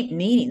deep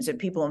meanings that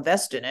people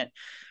invest in it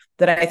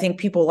that I think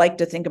people like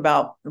to think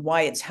about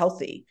why it's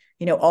healthy.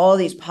 All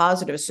these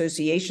positive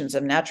associations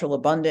of natural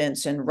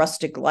abundance and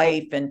rustic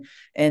life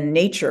and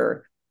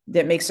nature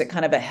that makes it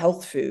kind of a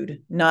health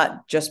food,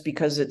 not just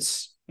because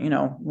it's,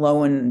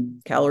 low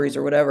in calories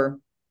or whatever.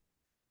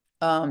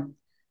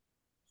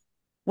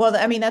 Well,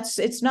 I mean,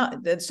 it's not,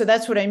 so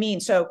that's what I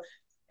mean. So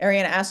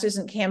Ariana asked,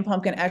 isn't canned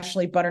pumpkin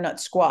actually butternut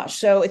squash?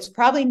 So it's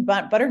probably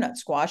butternut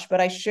squash,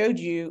 but I showed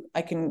you,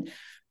 I can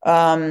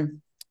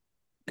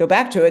go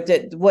back to it,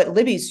 that what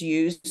Libby's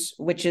use,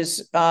 which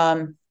is,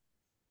 what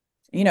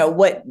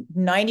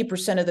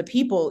 90% of the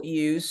people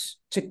use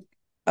to,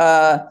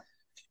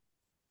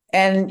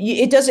 and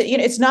it doesn't,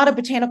 it's not a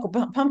botanical,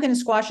 pumpkin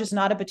squash is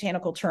not a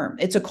botanical term.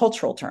 It's a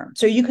cultural term.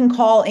 So you can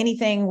call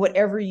anything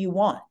whatever you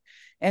want.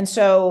 And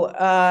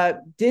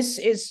so this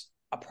is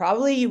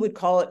probably, you would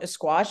call it a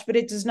squash, but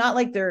it does not,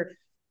 like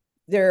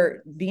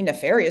they're being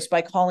nefarious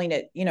by calling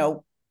it,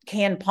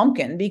 canned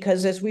pumpkin,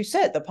 because as we've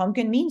said, the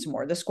pumpkin means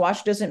more. The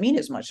squash doesn't mean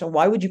as much. So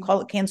why would you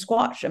call it canned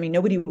squash? I mean,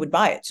 nobody would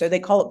buy it. So they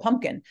call it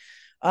pumpkin.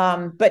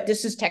 But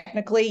this is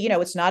technically,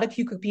 it's not a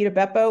cucupita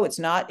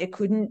beppo. It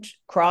couldn't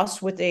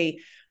cross with a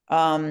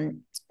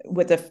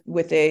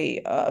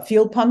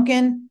field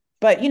pumpkin.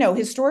 But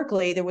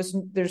historically,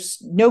 there's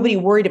nobody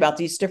worried about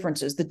these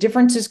differences. The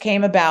differences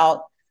came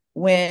about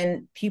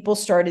when people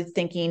started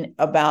thinking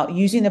about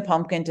using the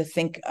pumpkin to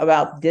think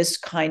about this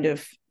kind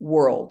of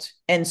world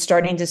and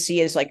starting to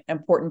see it as like an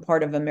important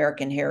part of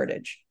American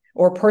heritage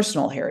or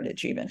personal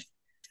heritage even.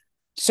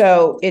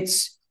 So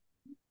it's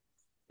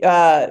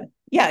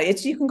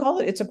you can call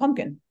it's a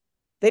pumpkin.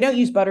 They don't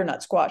use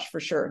butternut squash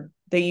for sure.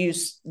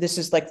 This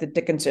is like the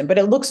Dickinson, but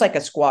it looks like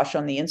a squash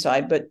on the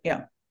inside, but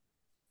yeah.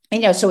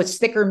 And so it's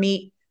thicker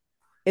meat.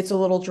 It's a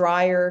little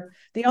drier.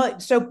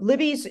 So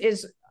Libby's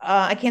is,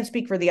 I can't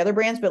speak for the other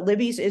brands, but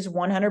Libby's is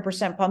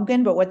 100%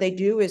 pumpkin. But what they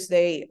do is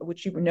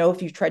which you know,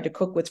 if you've tried to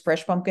cook with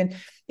fresh pumpkin,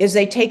 is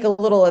they take a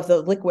little of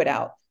the liquid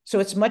out. So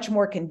it's much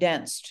more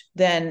condensed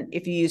than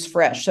if you use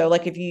fresh. So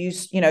like if you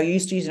use, you're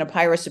used to using a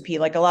pie recipe,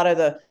 like a lot of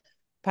the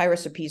pie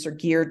recipes are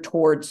geared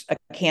towards a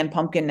canned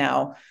pumpkin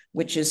now,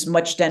 which is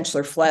much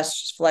denser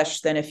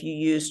flesh than if you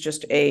use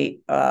just a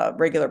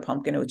regular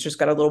pumpkin. It's just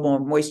got a little more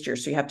moisture,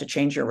 so you have to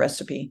change your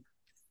recipe.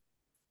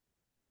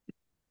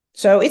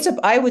 So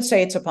I would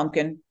say it's a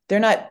pumpkin. They're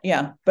not,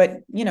 yeah,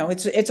 but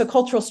it's a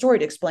cultural story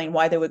to explain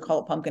why they would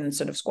call it pumpkin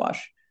instead of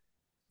squash.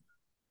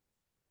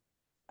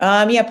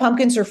 Yeah,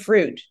 pumpkins are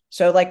fruit.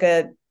 So like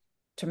a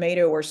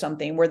tomato or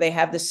something where they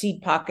have the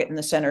seed pocket in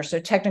the center. So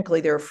technically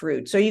they're a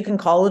fruit. So you can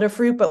call it a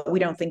fruit, but we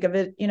don't think of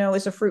it,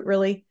 as a fruit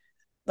really.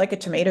 Like a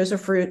tomato's a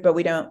fruit, but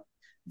we don't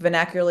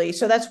vernacularly.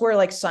 So that's where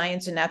like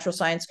science and natural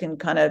science can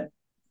kind of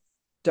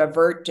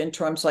divert in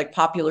terms like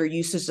popular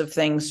uses of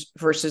things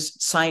versus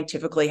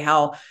scientifically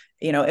how,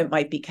 it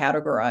might be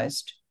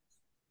categorized.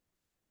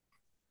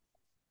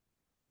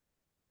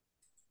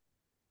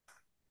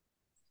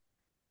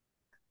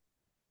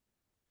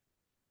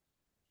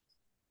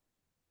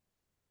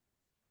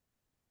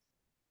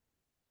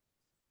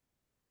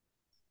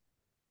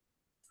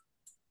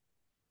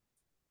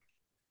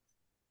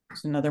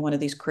 It's another one of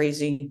these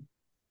crazy.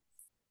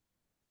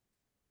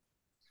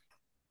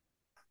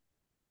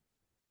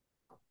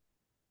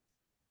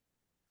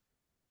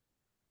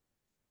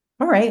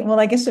 All right. Well,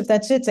 I guess if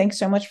that's it, thanks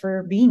so much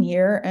for being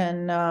here.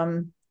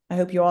 And I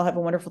hope you all have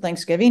a wonderful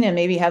Thanksgiving and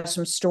maybe have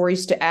some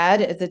stories to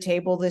add at the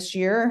table this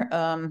year.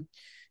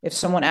 If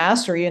someone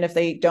asks, or even if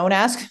they don't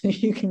ask,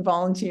 you can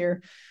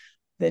volunteer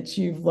that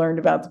you've learned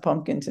about the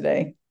pumpkin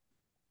today.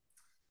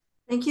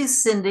 Thank you,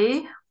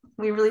 Cindy.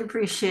 We really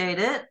appreciate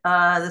it.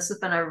 This has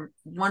been a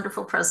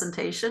wonderful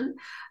presentation.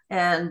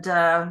 And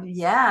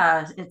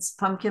yeah, it's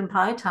pumpkin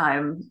pie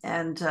time.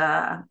 And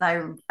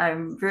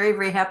I'm very,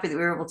 very happy that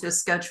we were able to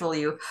schedule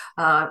you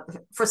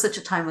for such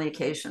a timely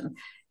occasion.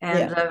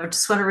 And Yeah. I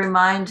just want to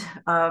remind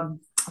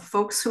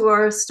folks who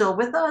are still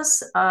with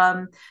us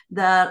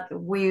that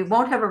we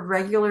won't have a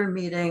regular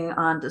meeting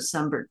on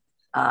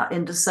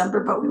in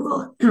December, but we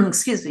will,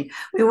 excuse me,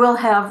 we will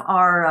have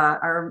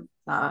our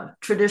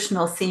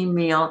traditional theme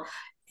meal.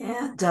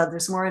 And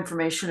there's more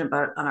information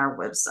about it on our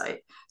website.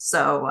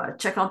 So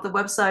check out the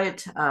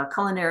website,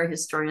 Culinary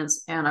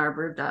Historians Ann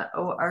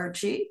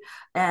Arbor.org.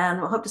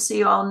 And we'll hope to see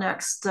you all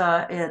next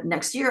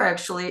year,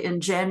 actually, in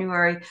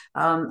January.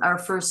 Our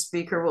first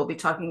speaker will be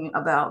talking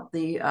about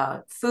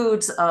the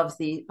foods of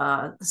the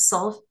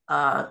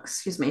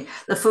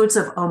foods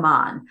of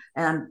Oman.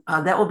 And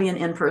that will be an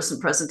in-person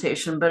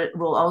presentation, but it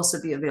will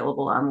also be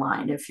available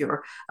online if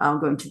you're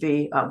going to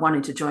be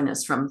wanting to join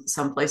us from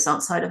someplace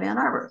outside of Ann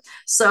Arbor.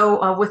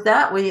 So with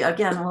that, we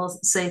again will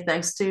say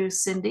thanks to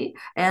Cindy,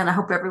 and I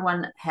hope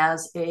everyone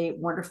has a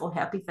wonderful,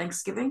 happy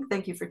Thanksgiving.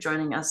 Thank you for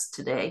joining us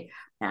today,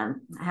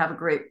 and have a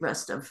great Happy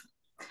rest of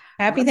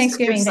your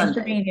Thanksgiving. Thanks for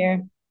Sunday. being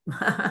here.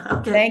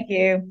 Okay. Thank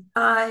you.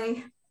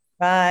 Bye.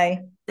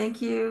 Bye.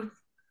 Thank you.